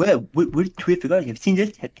 Well, what a terrific audience. Have you seen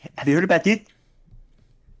this? Have you heard about this?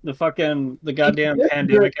 The goddamn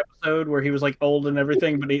pandemic episode where he was like old and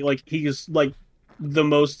everything, but he's like the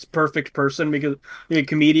most perfect person because he's a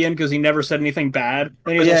comedian because he never said anything bad.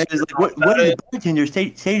 And he's like, what did the bartender say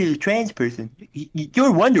to the trans person?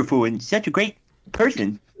 You're wonderful and such a great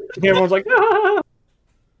person. And everyone's like, ah!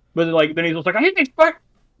 But like then he's just like, I hate these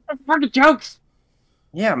fucking jokes.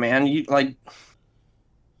 Yeah, man, you like.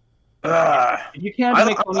 You can't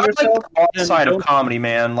make fun I of yourself. like the side of comedy,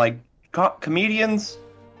 man. Like comedians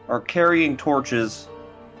are carrying torches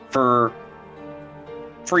for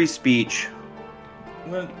free speech.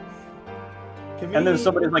 And then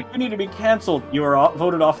somebody's like, you need to be canceled. You are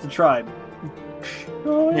voted off the tribe.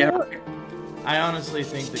 Yeah. I honestly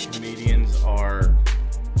think that comedians are...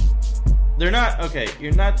 They're not... Okay,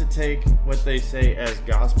 you're not to take what they say as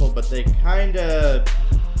gospel, but they kind of...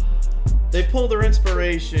 They pull their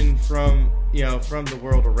inspiration from the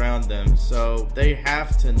world around them, so they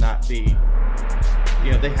have to not be...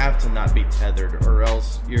 they have to not be tethered, or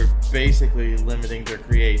else you're basically limiting their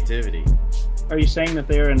creativity. Are you saying that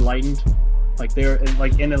they're enlightened? Like they're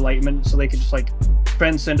in enlightenment, so they could just like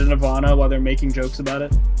transcend to nirvana while they're making jokes about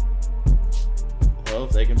it? Well,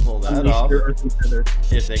 if they can pull that off,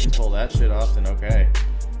 if they can pull that shit off, then okay.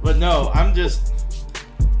 But no, I'm just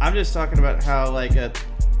talking about how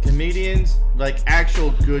comedians, like actual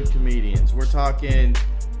good comedians. We're talking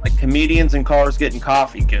like comedians in cars getting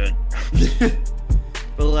coffee, good.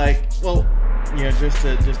 But just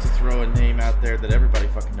to throw a name out there that everybody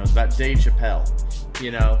fucking knows about, Dave Chappelle.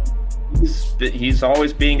 He's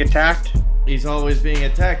always being attacked. He's always being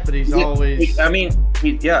attacked, but he's always.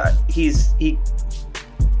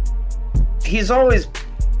 He's always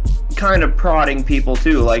kind of prodding people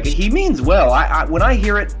too. Like he means well. I when I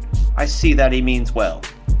hear it, I see that he means well.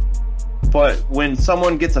 but when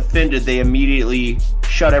someone gets offended, they immediately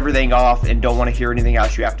shut everything off and don't want to hear anything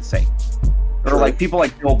else you have to say. Or like people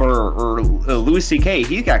like Bill Burr or Louis C.K.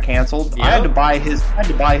 He got canceled. Yeah. I had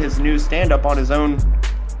to buy his new stand-up on his own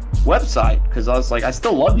website because I was like, I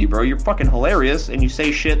still love you, bro. You're fucking hilarious, and you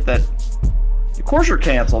say shit that, of course, you're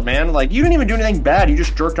canceled, man. Like you didn't even do anything bad. You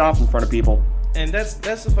just jerked off in front of people. And that's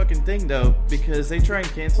the fucking thing, though, because they try and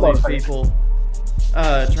cancel these people,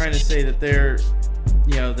 trying to say that they're,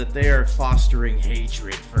 that they are fostering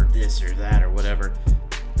hatred for this or that or whatever.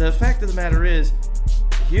 The fact of the matter is,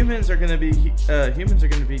 humans are gonna be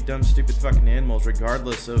dumb, stupid fucking animals,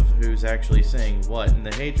 regardless of who's actually saying what, and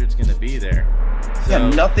the hatred's gonna be there. So, Yeah,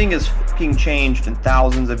 nothing has fucking changed in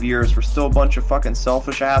thousands of years. We're still a bunch of fucking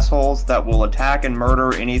selfish assholes that will attack and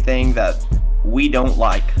murder anything that we don't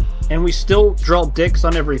like. And we still draw dicks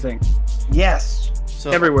on everything. Yes.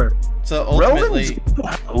 so Everywhere. So Romans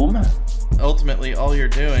home. ultimately, all you're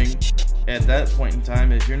doing at that point in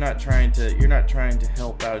time is you're not trying to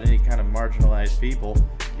help out any kind of marginalized people.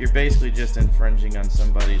 You're basically just infringing on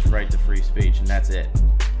somebody's right to free speech, and that's it.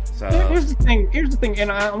 So Here's the thing, and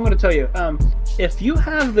I'm going to tell you, if you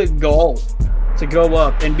have the gall to go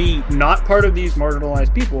up and be not part of these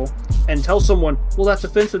marginalized people and tell someone, well, that's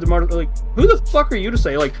offensive to like, who the fuck are you to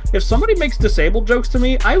say? Like, if somebody makes disabled jokes to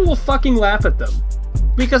me, I will fucking laugh at them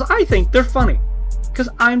because I think they're funny. Because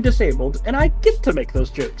I'm disabled and I get to make those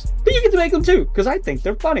jokes, but you get to make them too because I think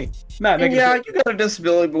they're funny. Matt, make Yeah, you got a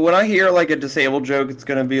disability, but when I hear like a disabled joke, it's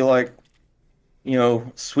gonna be like,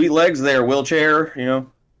 sweet legs there, wheelchair,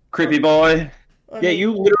 creepy boy. Yeah,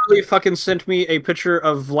 you literally fucking sent me a picture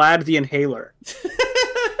of Vlad the Inhaler.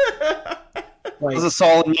 That was a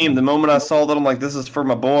solid meme. The moment I saw that, I'm like, this is for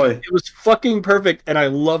my boy. It was fucking perfect, and I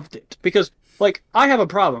loved it because, like, I have a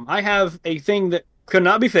problem. I have a thing that could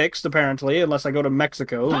not be fixed apparently unless I go to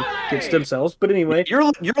Mexico and get stem cells. But anyway,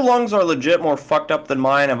 Your lungs are legit more fucked up than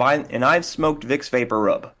mine, and I've smoked Vicks Vapor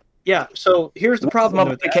Rub. yeah. So here's the problem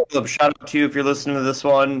with that. Caleb, shout out to you if you're listening to this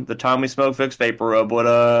one. The time we smoked Vicks Vapor Rub, what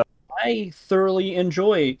I thoroughly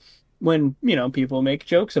enjoy when people make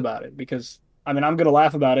jokes about it because I'm gonna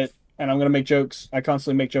laugh about it and I'm gonna make jokes. I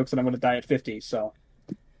constantly make jokes and I'm gonna die at 50. So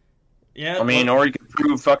yeah, or you can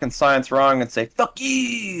prove fucking science wrong and say fuck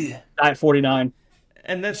you. die at 49.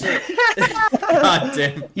 and that's it. God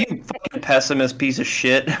damn. You fucking pessimist piece of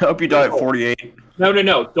shit. I hope you die at 48.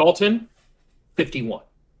 No. Dalton, 51.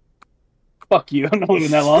 Fuck you. I'm not living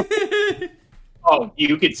that long. Oh,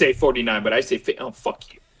 you could say 49, but I say, fuck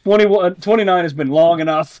you. 29 has been long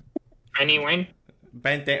enough. Anyway.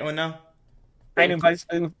 21 now? 21.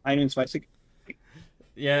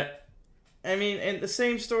 Yeah. I mean, and the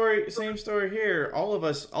same story here. All of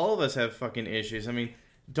us have fucking issues. I mean,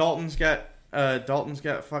 Dalton's got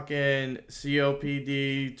fucking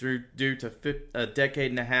COPD due to a decade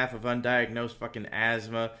and a half of undiagnosed fucking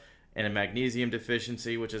asthma and a magnesium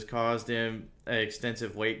deficiency, which has caused him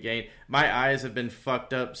extensive weight gain. My eyes have been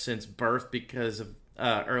fucked up since birth because of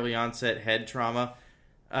early onset head trauma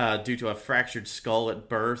due to a fractured skull at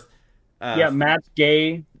birth. Yeah, Matt's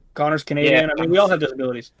gay. Connor's Canadian. Yeah. I mean, we all have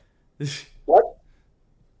disabilities. What?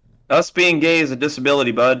 Us being gay is a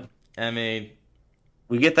disability, bud. I mean,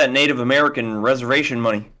 we get that Native American reservation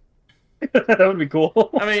money. That would be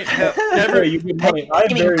cool. I mean, Hey, you get money.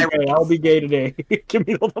 I'm very gay. I'll be gay today. Give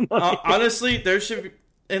me all the money. honestly, there should be,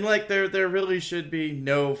 and like there really should be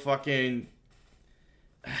no fucking.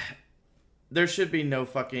 There should be no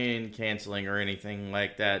fucking canceling or anything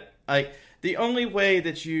like that. Like the only way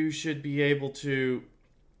that you should be able to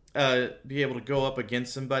go up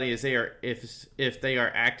against somebody is if they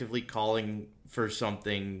are actively calling for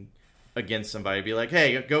something against somebody. Be like,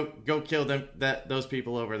 hey, go kill those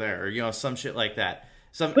people over there, or some shit like that.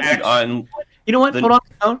 Some action. You know what? Hold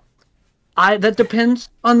on. That depends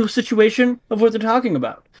on the situation of what they're talking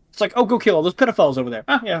about. It's like, oh, go kill all those pedophiles over there.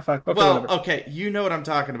 Ah, yeah, fuck. Okay, well, whatever. okay, you know what I'm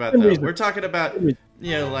talking about, though. We're talking about, like,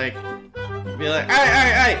 be like,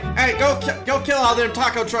 hey, go kill all them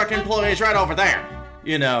taco truck employees right over there.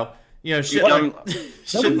 Shit like,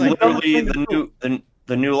 shit like literally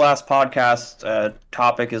the new last podcast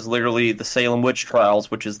topic is literally the Salem witch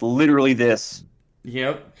trials, which is literally this.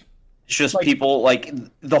 Yep. It's just people, like,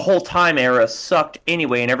 the whole time era sucked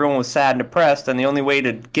anyway, and everyone was sad and depressed, and the only way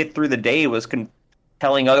to get through the day was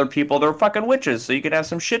telling other people they're fucking witches so you could have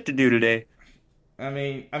some shit to do today. I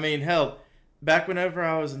mean, hell, back whenever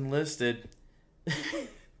I was enlisted,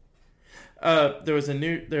 there was a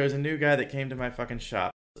new guy that came to my fucking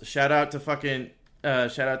shop. Shout out to fucking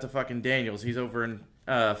Daniels. He's over in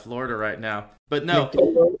Florida right now. But no,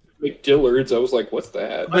 McDillard's. I was like, what's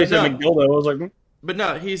that? I said McDildo. I was like, But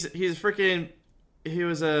no, he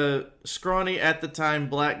was a scrawny at the time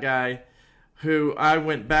black guy who I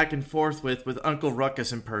went back and forth with Uncle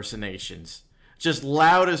Ruckus impersonations. Just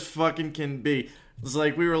loud as fucking can be. It was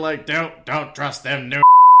like, we were like, don't trust them new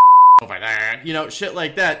over there. You know, shit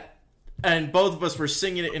like that. And both of us were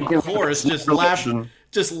singing it in chorus, just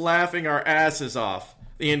laughing our asses off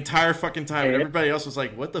the entire fucking time. And everybody else was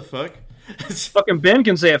like, what the fuck? Fucking Ben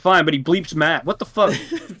can say it fine, but he bleeps Matt. What the fuck?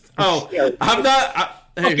 Oh, I'm not...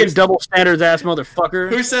 Hey, fucking double standards ass motherfucker.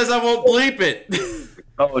 Who says I won't bleep it?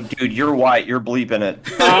 Oh, dude, you're white. You're bleeping it.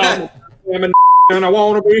 I'm and I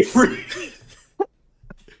want to be free.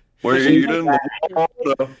 Wade in the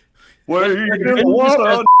water. Wade in the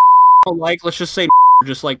water. Like, let's just say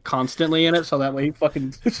just like constantly in it, so that way he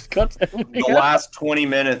fucking just cuts everything. The last 20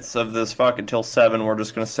 minutes of this fucking till 7, we're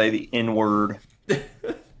just gonna say the N-word.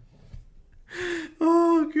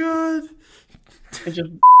 Oh god. It's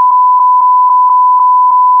just...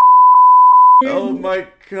 Oh my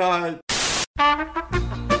god.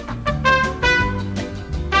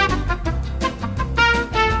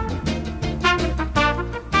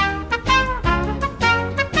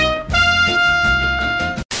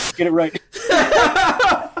 Get it right.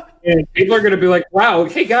 And people are going to be like, wow,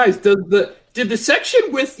 hey guys, did the section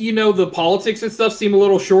with, the politics and stuff seem a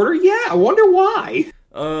little shorter? Yeah, I wonder why.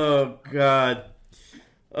 Oh god.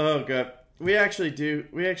 We actually do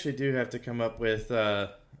have to come up with our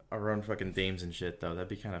own fucking themes and shit, though. That'd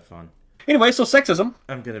be kind of fun. Anyway, so sexism.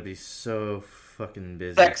 I'm gonna be so fucking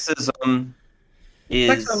busy. Sexism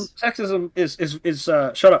is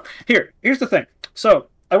shut up. Here's the thing. So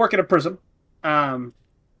I work at a prison,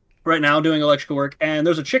 right now doing electrical work, and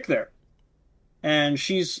there's a chick there, and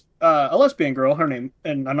she's a lesbian girl. Her name,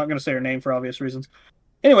 and I'm not gonna say her name for obvious reasons.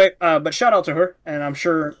 Anyway, but shout out to her, and I'm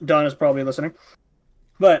sure Don is probably listening.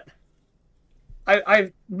 But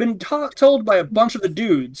I've been told by a bunch of the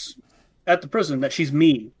dudes at the prison that she's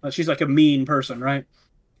mean. That she's like a mean person, right?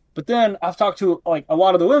 But then I've talked to like a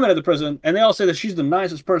lot of the women at the prison, and they all say that she's the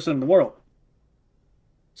nicest person in the world.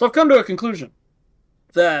 So I've come to a conclusion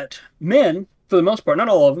that men, for the most part, not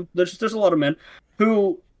all of them, there's a lot of men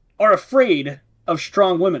who are afraid of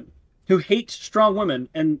strong women, who hate strong women,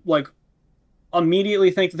 and like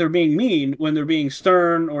immediately think that they're being mean when they're being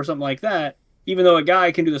stern or something like that, even though a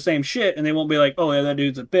guy can do the same shit and they won't be like, oh yeah, that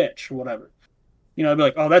dude's a bitch or whatever. They'll be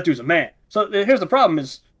like, oh, that dude's a man. So here's the problem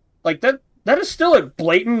is, like, that is still a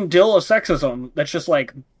blatant deal of sexism that's just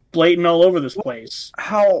like blatant all over this place.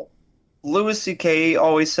 How Louis C.K.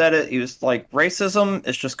 always said it, he was like, racism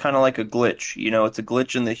is just kind of like a glitch. It's a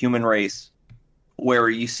glitch in the human race where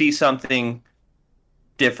you see something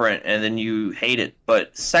different and then you hate it.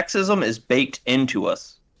 But sexism is baked into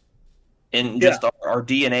us in just our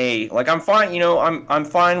DNA. Like, I'm fine, I'm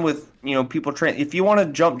fine with, people if you want to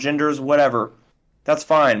jump genders, whatever, that's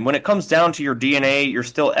fine. When it comes down to your DNA, you're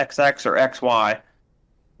still XX or XY,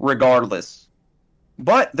 regardless.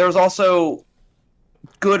 But there's also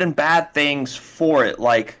good and bad things for it.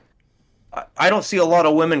 Like, I don't see a lot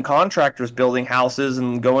of women contractors building houses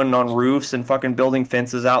and going on roofs and fucking building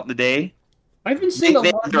fences out in the day. I've been seeing a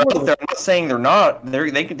lot they're out there. I'm not saying they're not.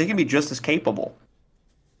 They can be just as capable.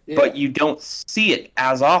 Yeah. But you don't see it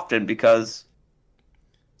as often because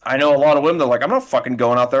I know a lot of women that are like, I'm not fucking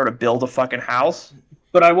going out there to build a fucking house.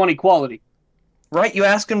 But I want equality. Right, you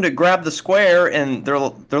ask them to grab the square, and they're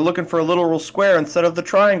looking for a literal square instead of the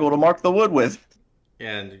triangle to mark the wood with.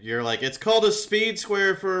 And you're like, it's called a speed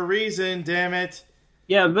square for a reason, damn it.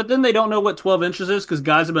 Yeah, but then they don't know what 12 inches is because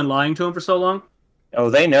guys have been lying to them for so long. Oh,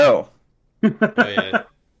 they know. Oh, yeah.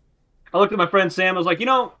 I looked at my friend Sam. I was like,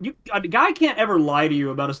 a guy can't ever lie to you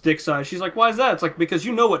about his dick size. She's like, why is that? It's like, because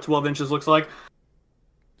you know what 12 inches looks like.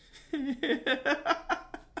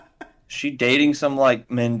 She dating some, like,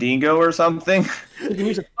 Mendigo or something? You can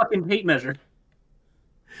use a fucking tape measure.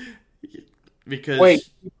 Because... Wait,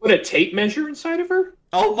 you put a tape measure inside of her?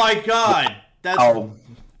 Oh my god! That's... Oh.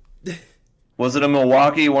 Was it a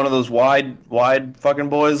Milwaukee, one of those wide fucking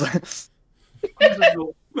boys?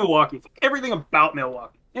 Milwaukee. Everything about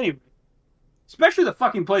Milwaukee. Anyway. Especially the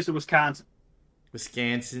fucking place in Wisconsin.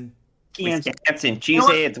 Wisconsin.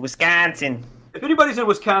 Cheeseheads, Wisconsin. If anybody's in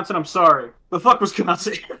Wisconsin, I'm sorry. But fuck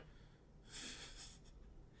Wisconsin.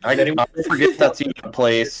 I forget that's even a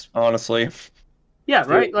place, honestly. Yeah,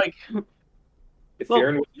 right? Like... If you're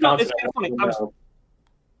in Wisconsin... it's kind of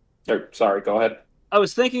funny. Sorry, go ahead. I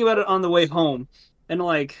was thinking about it on the way home, and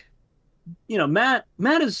like, Matt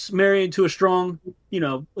is married to a strong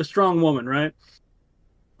woman, right?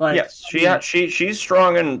 Like, yes, she's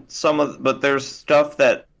strong in some of, but there's stuff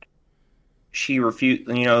that she refused.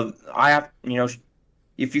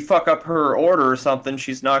 If you fuck up her order or something,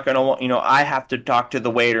 she's not gonna want. I have to talk to the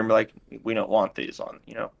waiter and be like, we don't want these on.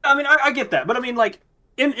 I mean, I get that, but I mean, like,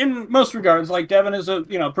 in most regards, like Devin is a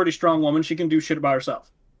pretty strong woman. She can do shit by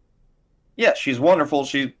herself. Yeah, she's wonderful.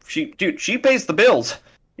 She pays the bills.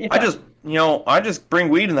 Yeah. I just bring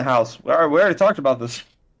weed in the house. We already talked about this.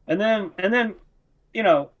 And then,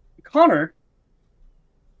 Connor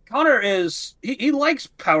is he likes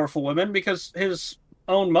powerful women because his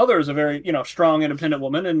own mother is a very strong, independent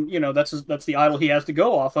woman, and that's the idol he has to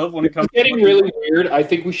go off of when it comes. It's getting really weird. I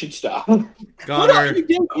think we should stop. Connor,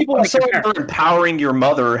 I'm sorry for empowering your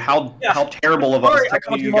mother. How terrible of us. Sorry, I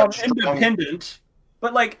called your mom independent.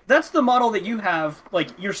 But, like, that's the model that you have. Like,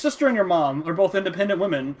 your sister and your mom are both independent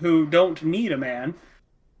women who don't need a man.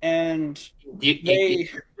 And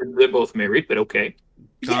they're both married, but okay.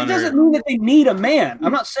 Yeah, it doesn't mean that they need a man.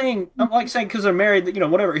 I'm saying because they're married that,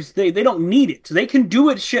 whatever. They don't need it. They can do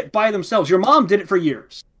it shit by themselves. Your mom did it for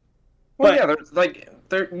years. Well,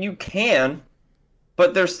 you can,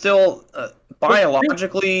 but they're still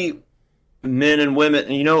biologically men and women,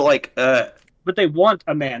 but they want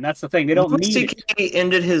a man. That's the thing. They don't need it. He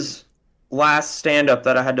ended his last stand-up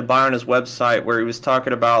that I had to buy on his website where he was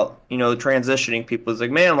talking about, transitioning people. He's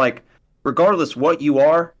like, man, like, regardless what you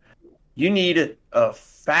are, you need a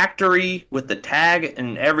factory with the tag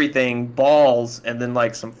and everything, balls, and then,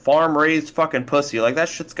 like, some farm-raised fucking pussy. Like, that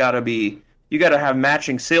shit's gotta be... You gotta have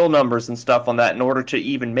matching seal numbers and stuff on that in order to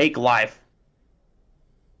even make life.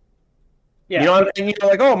 Yeah, and you're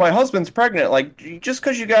like, oh, my husband's pregnant. Like, just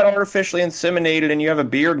because you got artificially inseminated and you have a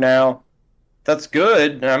beard now, that's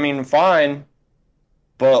good. I mean, fine.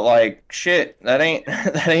 But, like, shit, that ain't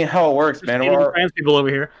how it works, man. Trans people over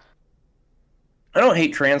here. I don't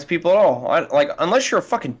hate trans people at all. Unless you're a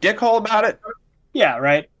fucking dickhole about it. Yeah,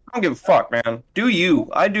 right. I don't give a fuck, man. Do you?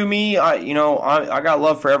 I do me. I got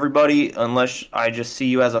love for everybody. Unless I just see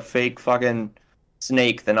you as a fake fucking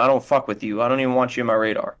snake, then I don't fuck with you. I don't even want you in my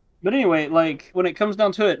radar. But anyway, like, when it comes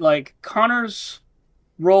down to it, like, Connor's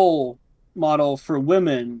role model for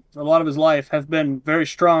women, for a lot of his life, have been very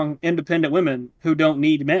strong, independent women who don't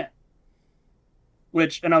need men.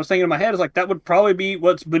 And I was thinking in my head, is like, that would probably be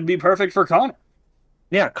what would be perfect for Connor.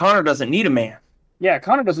 Yeah, Connor doesn't need a man. Yeah,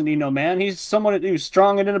 Connor doesn't need no man. He's someone who's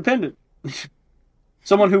strong and independent.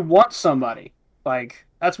 Someone who wants somebody. Like,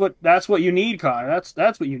 that's what you need, Connor.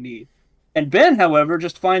 That's what you need. And Ben, however,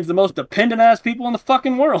 just finds the most dependent-ass people in the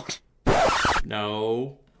fucking world.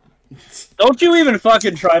 No. Don't you even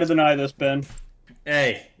fucking try to deny this, Ben.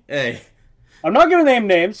 Hey. I'm not going to name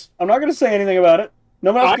names. I'm not going to say anything about it.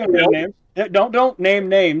 Nobody else going to name names. Don't name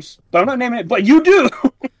names. But I'm not naming it. But you do!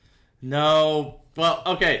 No. Well,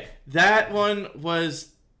 okay. That one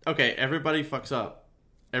was... Okay, everybody fucks up.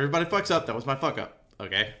 Everybody fucks up. That was my fuck up.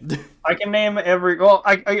 Okay? I can name every... Well,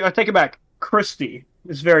 I take it back. Christy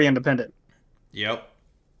is very independent. Yep.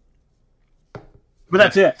 But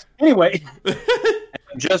that's it. Anyway.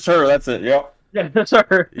 Just her, that's it, yep. Yeah, that's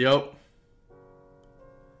her. Yep.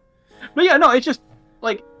 But yeah, no, it's just,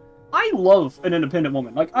 like, I love an independent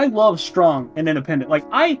woman. Like, I love strong and independent. Like,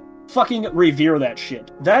 I fucking revere that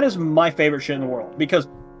shit. That is my favorite shit in the world. Because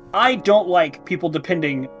I don't like people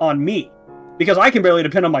depending on me. Because I can barely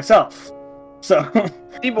depend on myself. So,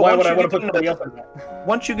 why would I want to put somebody else in that?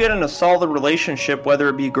 Once you get in a solid relationship, whether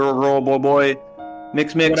it be girl, boy,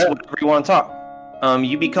 mix, whatever you want to talk,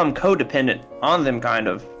 you become codependent on them, kind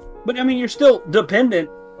of. But, I mean, you're still dependent.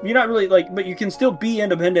 You're not really, like, but you can still be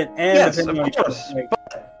independent and dependent on each other. Like,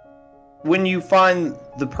 but when you find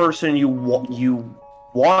the person you want to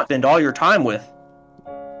spend all your time with,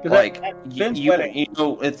 like,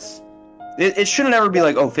 it shouldn't ever be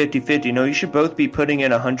like, 50-50. No, you should both be putting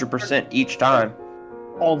in 100% each time.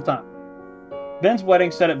 All the time. Ben's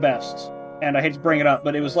wedding said it best, and I hate to bring it up,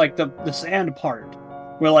 but it was like the sand part.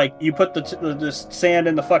 Where, like, you put this sand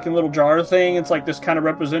in the fucking little jar thing, it's like this kind of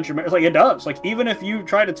represents your... It's like, it does. Like, even if you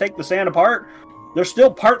try to take the sand apart, there's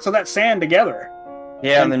still parts of that sand together.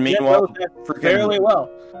 Yeah, and then meanwhile, fairly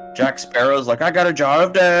well. Jack Sparrow's like, I got a jar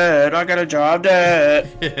of debt.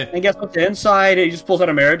 And guess what's inside? He just pulls out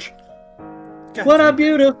a marriage. God what damn. a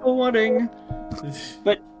beautiful wedding.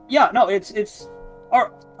 But, yeah, no, I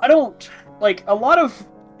don't... Like, a lot of...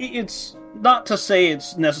 It's not to say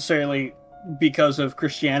it's necessarily... because of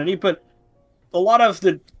Christianity, but a lot of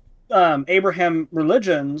the Abraham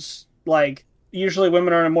religions, like, usually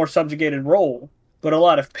women are in a more subjugated role, but a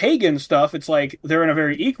lot of pagan stuff, it's like they're in a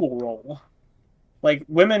very equal role. Like,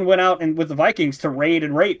 women went out with the Vikings to raid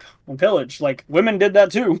and rape and pillage. Like, women did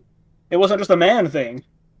that too. It wasn't just a man thing.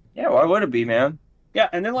 Yeah, why would it be, man? Yeah,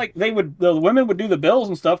 and then, like, the women would do the bills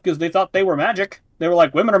and stuff because they thought they were magic. They were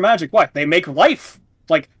like, women are magic. What? They make life.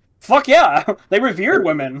 Like, fuck yeah. They revered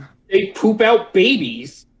women. They poop out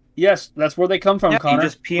babies. Yes, that's where they come from, Yeah, Connor. you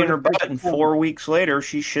just pee in her butt, and 4 weeks later,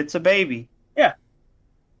 she shits a baby. Yeah.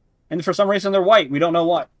 And for some reason, they're white. We don't know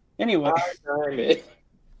why. Anyway.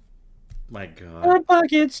 My God. Hot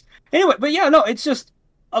pockets. Anyway, but yeah, no, it's just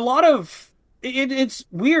a lot of... It's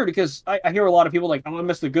weird because I hear a lot of people like, oh, I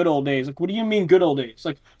miss the good old days. Like, what do you mean good old days?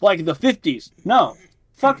 Like the 50s. No.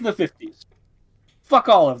 Fuck the 50s. Fuck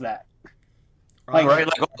all of that. Like, right?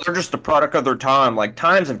 Like, they're just a product of their time. Like,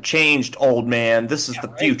 times have changed, old man. This is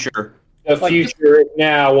the future. The future is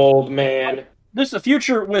now, old man. This is the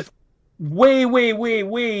future with way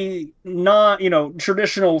not,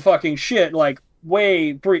 traditional fucking shit, like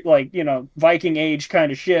way Viking age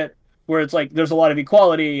kind of shit, where it's like there's a lot of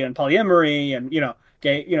equality and polyamory and,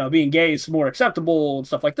 gay, being gay is more acceptable and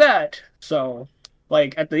stuff like that. So,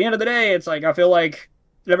 like, at the end of the day, it's like, I feel like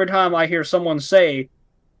every time I hear someone say,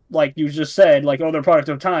 like you just said, like, oh, they're a product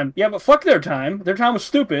of time. Yeah, but fuck their time. Their time was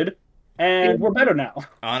stupid, and we're better now.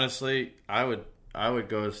 Honestly, I would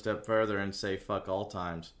go a step further and say fuck all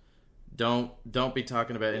times. Don't be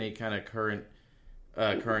talking about any kind of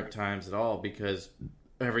current times at all, because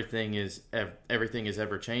everything is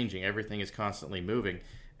ever changing. Everything is constantly moving,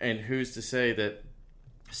 and who's to say that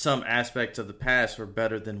some aspects of the past were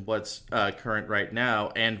better than what's current right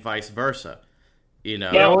now, and vice versa?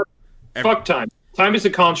 Fuck time. Time is a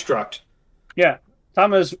construct. Yeah,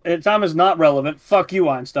 time is not relevant. Fuck you,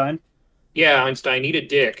 Einstein. Yeah, Einstein, eat a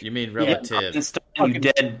dick. You mean relative? Einstein, you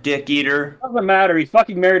dead dick eater. Doesn't matter. He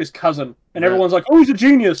fucking married his cousin, and everyone's like, "Oh, he's a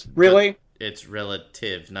genius." Really? It's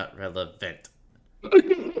relative, not relevant.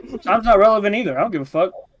 Time's not relevant either. I don't give a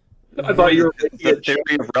fuck. I thought you were the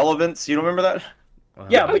theory of relevance. You don't remember that?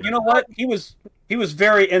 Yeah, but you know what? He was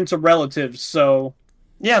very into relatives, so.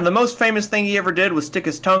 Yeah, and the most famous thing he ever did was stick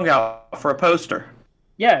his tongue out for a poster.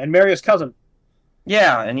 Yeah, and marry his cousin.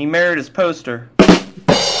 Yeah, and he married his poster.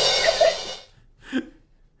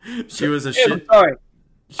 She was a shit. Sorry.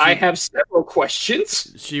 I have several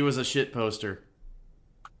questions. She was a shit poster.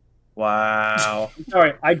 Wow.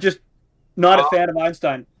 Sorry, I'm just not a fan of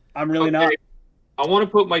Einstein. I'm really not. I want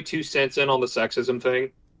to put my 2 cents in on the sexism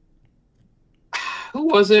thing. Who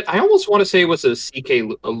was it? I almost want to say it was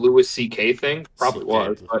a Louis C.K. thing. Probably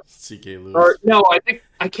was. But, C.K. Lewis. Or, no,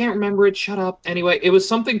 I can't remember it. Shut up. Anyway, it was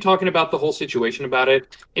something talking about the whole situation about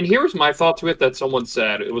it. And here was my thought to it that someone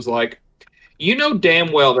said. It was like, you know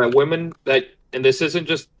damn well that women and this isn't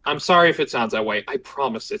just, I'm sorry if it sounds that way. I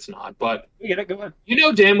promise it's not. But Go ahead. you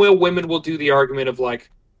know damn well women will do the argument of like,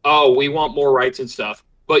 oh, we want more rights and stuff.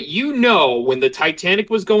 But when the Titanic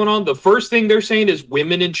was going on, the first thing they're saying is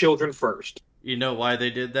women and children first. You know why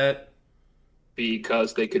they did that?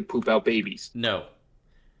 Because they could poop out babies. No.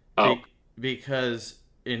 Oh. Because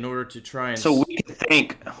in order to try and... So we can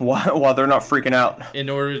think while they're not freaking out. In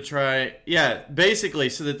order to try... Yeah, basically,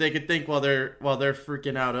 so that they could think while they're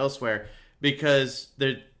freaking out elsewhere. Because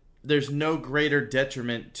there's no greater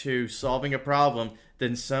detriment to solving a problem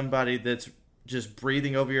than somebody that's just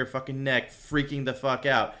breathing over your fucking neck, freaking the fuck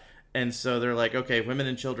out. And so they're like, okay, women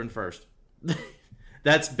and children first.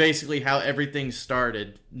 That's basically how everything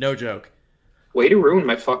started. No joke. Way to ruin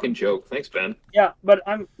my fucking joke. Thanks, Ben. Yeah, but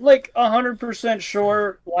I'm like 100%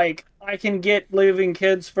 sure, like, I can get leaving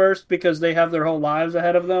kids first because they have their whole lives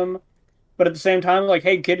ahead of them. But at the same time, like,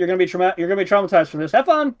 hey, kid, you're gonna be traumatized from this. Have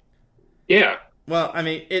fun. Yeah. Well, I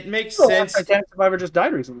mean, it makes sense. Titanic survivor just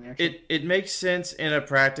died recently. Actually. It makes sense in a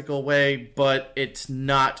practical way, but it's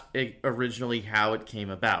not originally how it came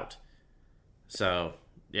about. So,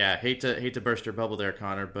 yeah, hate to burst your bubble there,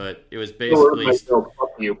 Connor, but it was basically fuck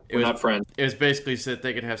you. We're not friends. It was basically so that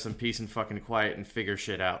they could have some peace and fucking quiet and figure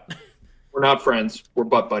shit out. We're not friends. We're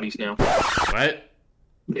butt buddies now. What?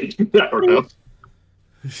 I don't know.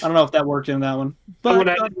 I don't know if that worked in that one. But When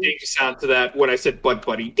I did ding sound to that when I said butt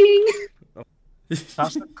buddy. Ding!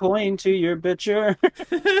 toss the coin to your bitcher.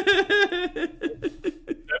 That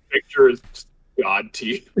picture is just god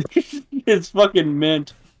teeth. It's fucking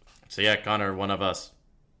mint. So yeah, Connor, one of us.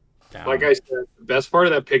 Down. Like I said, the best part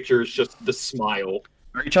of that picture is just the smile.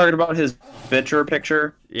 Are you talking about his bitcher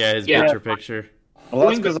picture? Yeah, his Yeah. picture. Well,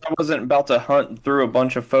 that's because I wasn't about to hunt through a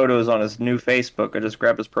bunch of photos on his new Facebook. I just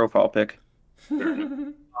grabbed his profile pic.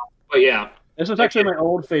 But yeah, This was actually my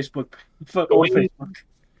old Facebook. Old Facebook.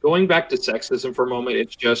 going back to sexism for a moment,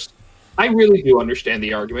 it's just, I really do understand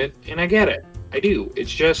the argument, and I get it. I do.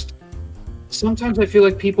 It's just, sometimes I feel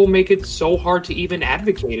like people make it so hard to even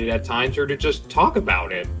advocate it at times or to just talk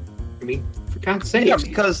about it. I mean, for God's sake. Yeah,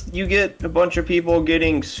 because you get a bunch of people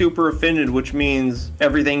getting super offended, which means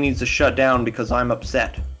everything needs to shut down because I'm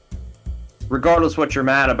upset. Regardless what you're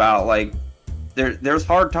mad about, like, there's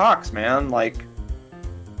hard talks, man. Like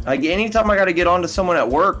anytime I got to get on to someone at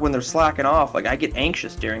work when they're slacking off, like, I get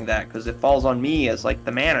anxious during that because it falls on me as, like,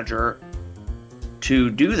 the manager. to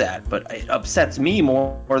do that, but it upsets me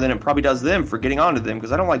more than it probably does them for getting onto them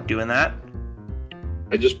because I don't like doing that.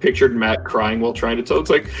 I just pictured Matt crying while trying to tell. It's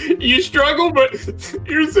like, you struggle, but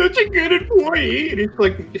you're such a good employee. And he's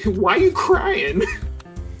like, why are you crying?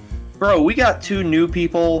 Bro, we got 2 new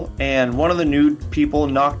people, and one of the new people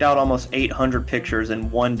knocked out almost 800 pictures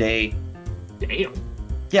in one day. Damn.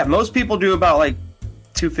 Yeah, most people do about like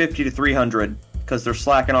 250 to 300 because they're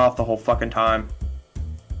slacking off the whole fucking time.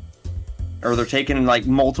 Or they're taking like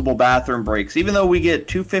multiple bathroom breaks. Even though we get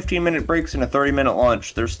 2 15-minute breaks and a 30-minute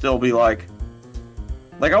lunch, there'll still be like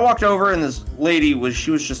I walked over and this lady was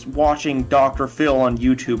just watching Dr. Phil on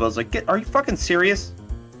YouTube. I was like, are you fucking serious?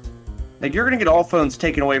 Like, you're gonna get all phones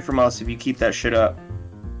taken away from us if you keep that shit up.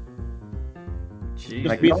 Jeez.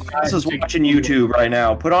 Like, no one else is watching YouTube right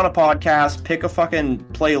now. Put on a podcast, pick a fucking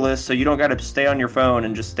playlist so you don't gotta stay on your phone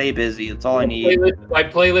and just stay busy. That's all I need. By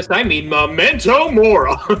playlist, I mean Memento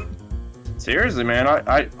Mori. Seriously, man,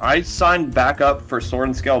 I signed back up for Sword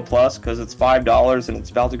and Scale Plus because it's $5 and it's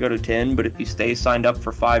about to go to $10. But if you stay signed up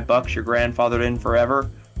for $5, you're grandfathered in forever.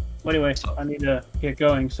 Well, anyway, I need to get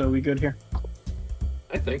going. So we good here?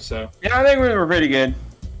 I think so. Yeah, I think we were pretty good.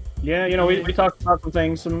 Yeah, we talked about some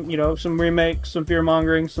things, some remakes, some fear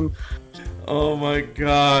mongering, some. Oh my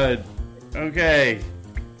god. Okay.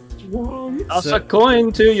 Toss a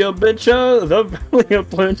coin to your bitch, the belly of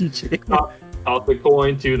plenty. Toss the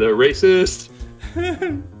coin to the racist.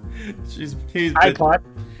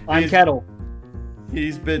 I'm Kettle.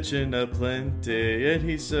 He's bitching a plenty, and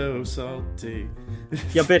he's so salty.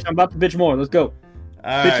 Yeah, bitch, I'm about to bitch more. Let's go.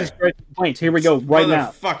 Bitches, great complaints. Here we go, right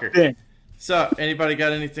now. Motherfucker. So, anybody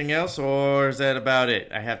got anything else, or is that about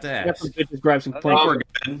it? I have to ask. Bitches, grab some complaints. We're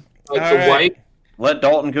good. Like All the white. Let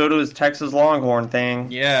Dalton go to his Texas Longhorn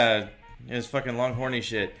thing. Yeah, it's fucking longhorny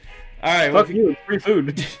shit. All right, Fuck you, free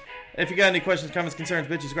food. If you got any questions, comments, concerns,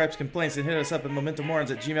 bitches, gripes, complaints, then hit us up at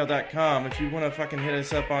momentomorons@gmail.com. If you want to fucking hit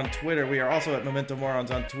us up on Twitter, we are also at momentomorons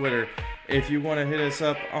on Twitter. If you want to hit us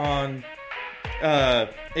up on,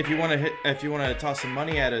 if you want to toss some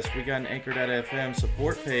money at us, we got an Anchor.fm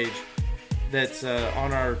support page that's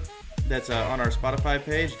on our Spotify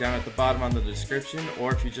page down at the bottom on the description.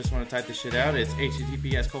 Or if you just want to type this shit out, it's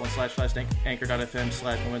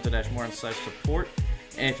https://anchor.fm/memento-morons/support.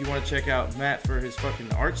 And if you want to check out Matt for his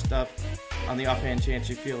fucking art stuff, on the offhand chance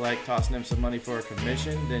you feel like tossing him some money for a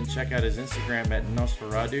commission, then check out his Instagram at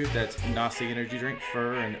Nosferatu. That's Nos the energy drink,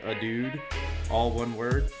 fur, and a dude, all one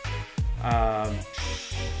word.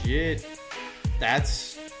 Shit,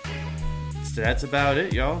 that's about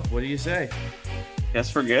it, y'all. What do you say?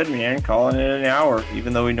 Guess we're good, man. Calling it an hour,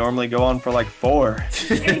 even though we normally go on for like 4.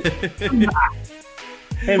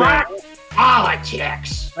 Hey, man.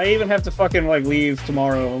 Politics. I even have to fucking leave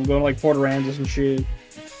tomorrow. I'm going Port Aransas and shit.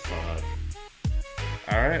 Fuck.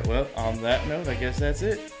 Alright, well, on that note, I guess that's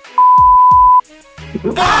it.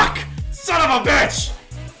 Fuck! Son of a bitch!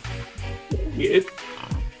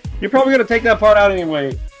 You're probably gonna take that part out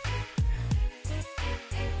anyway.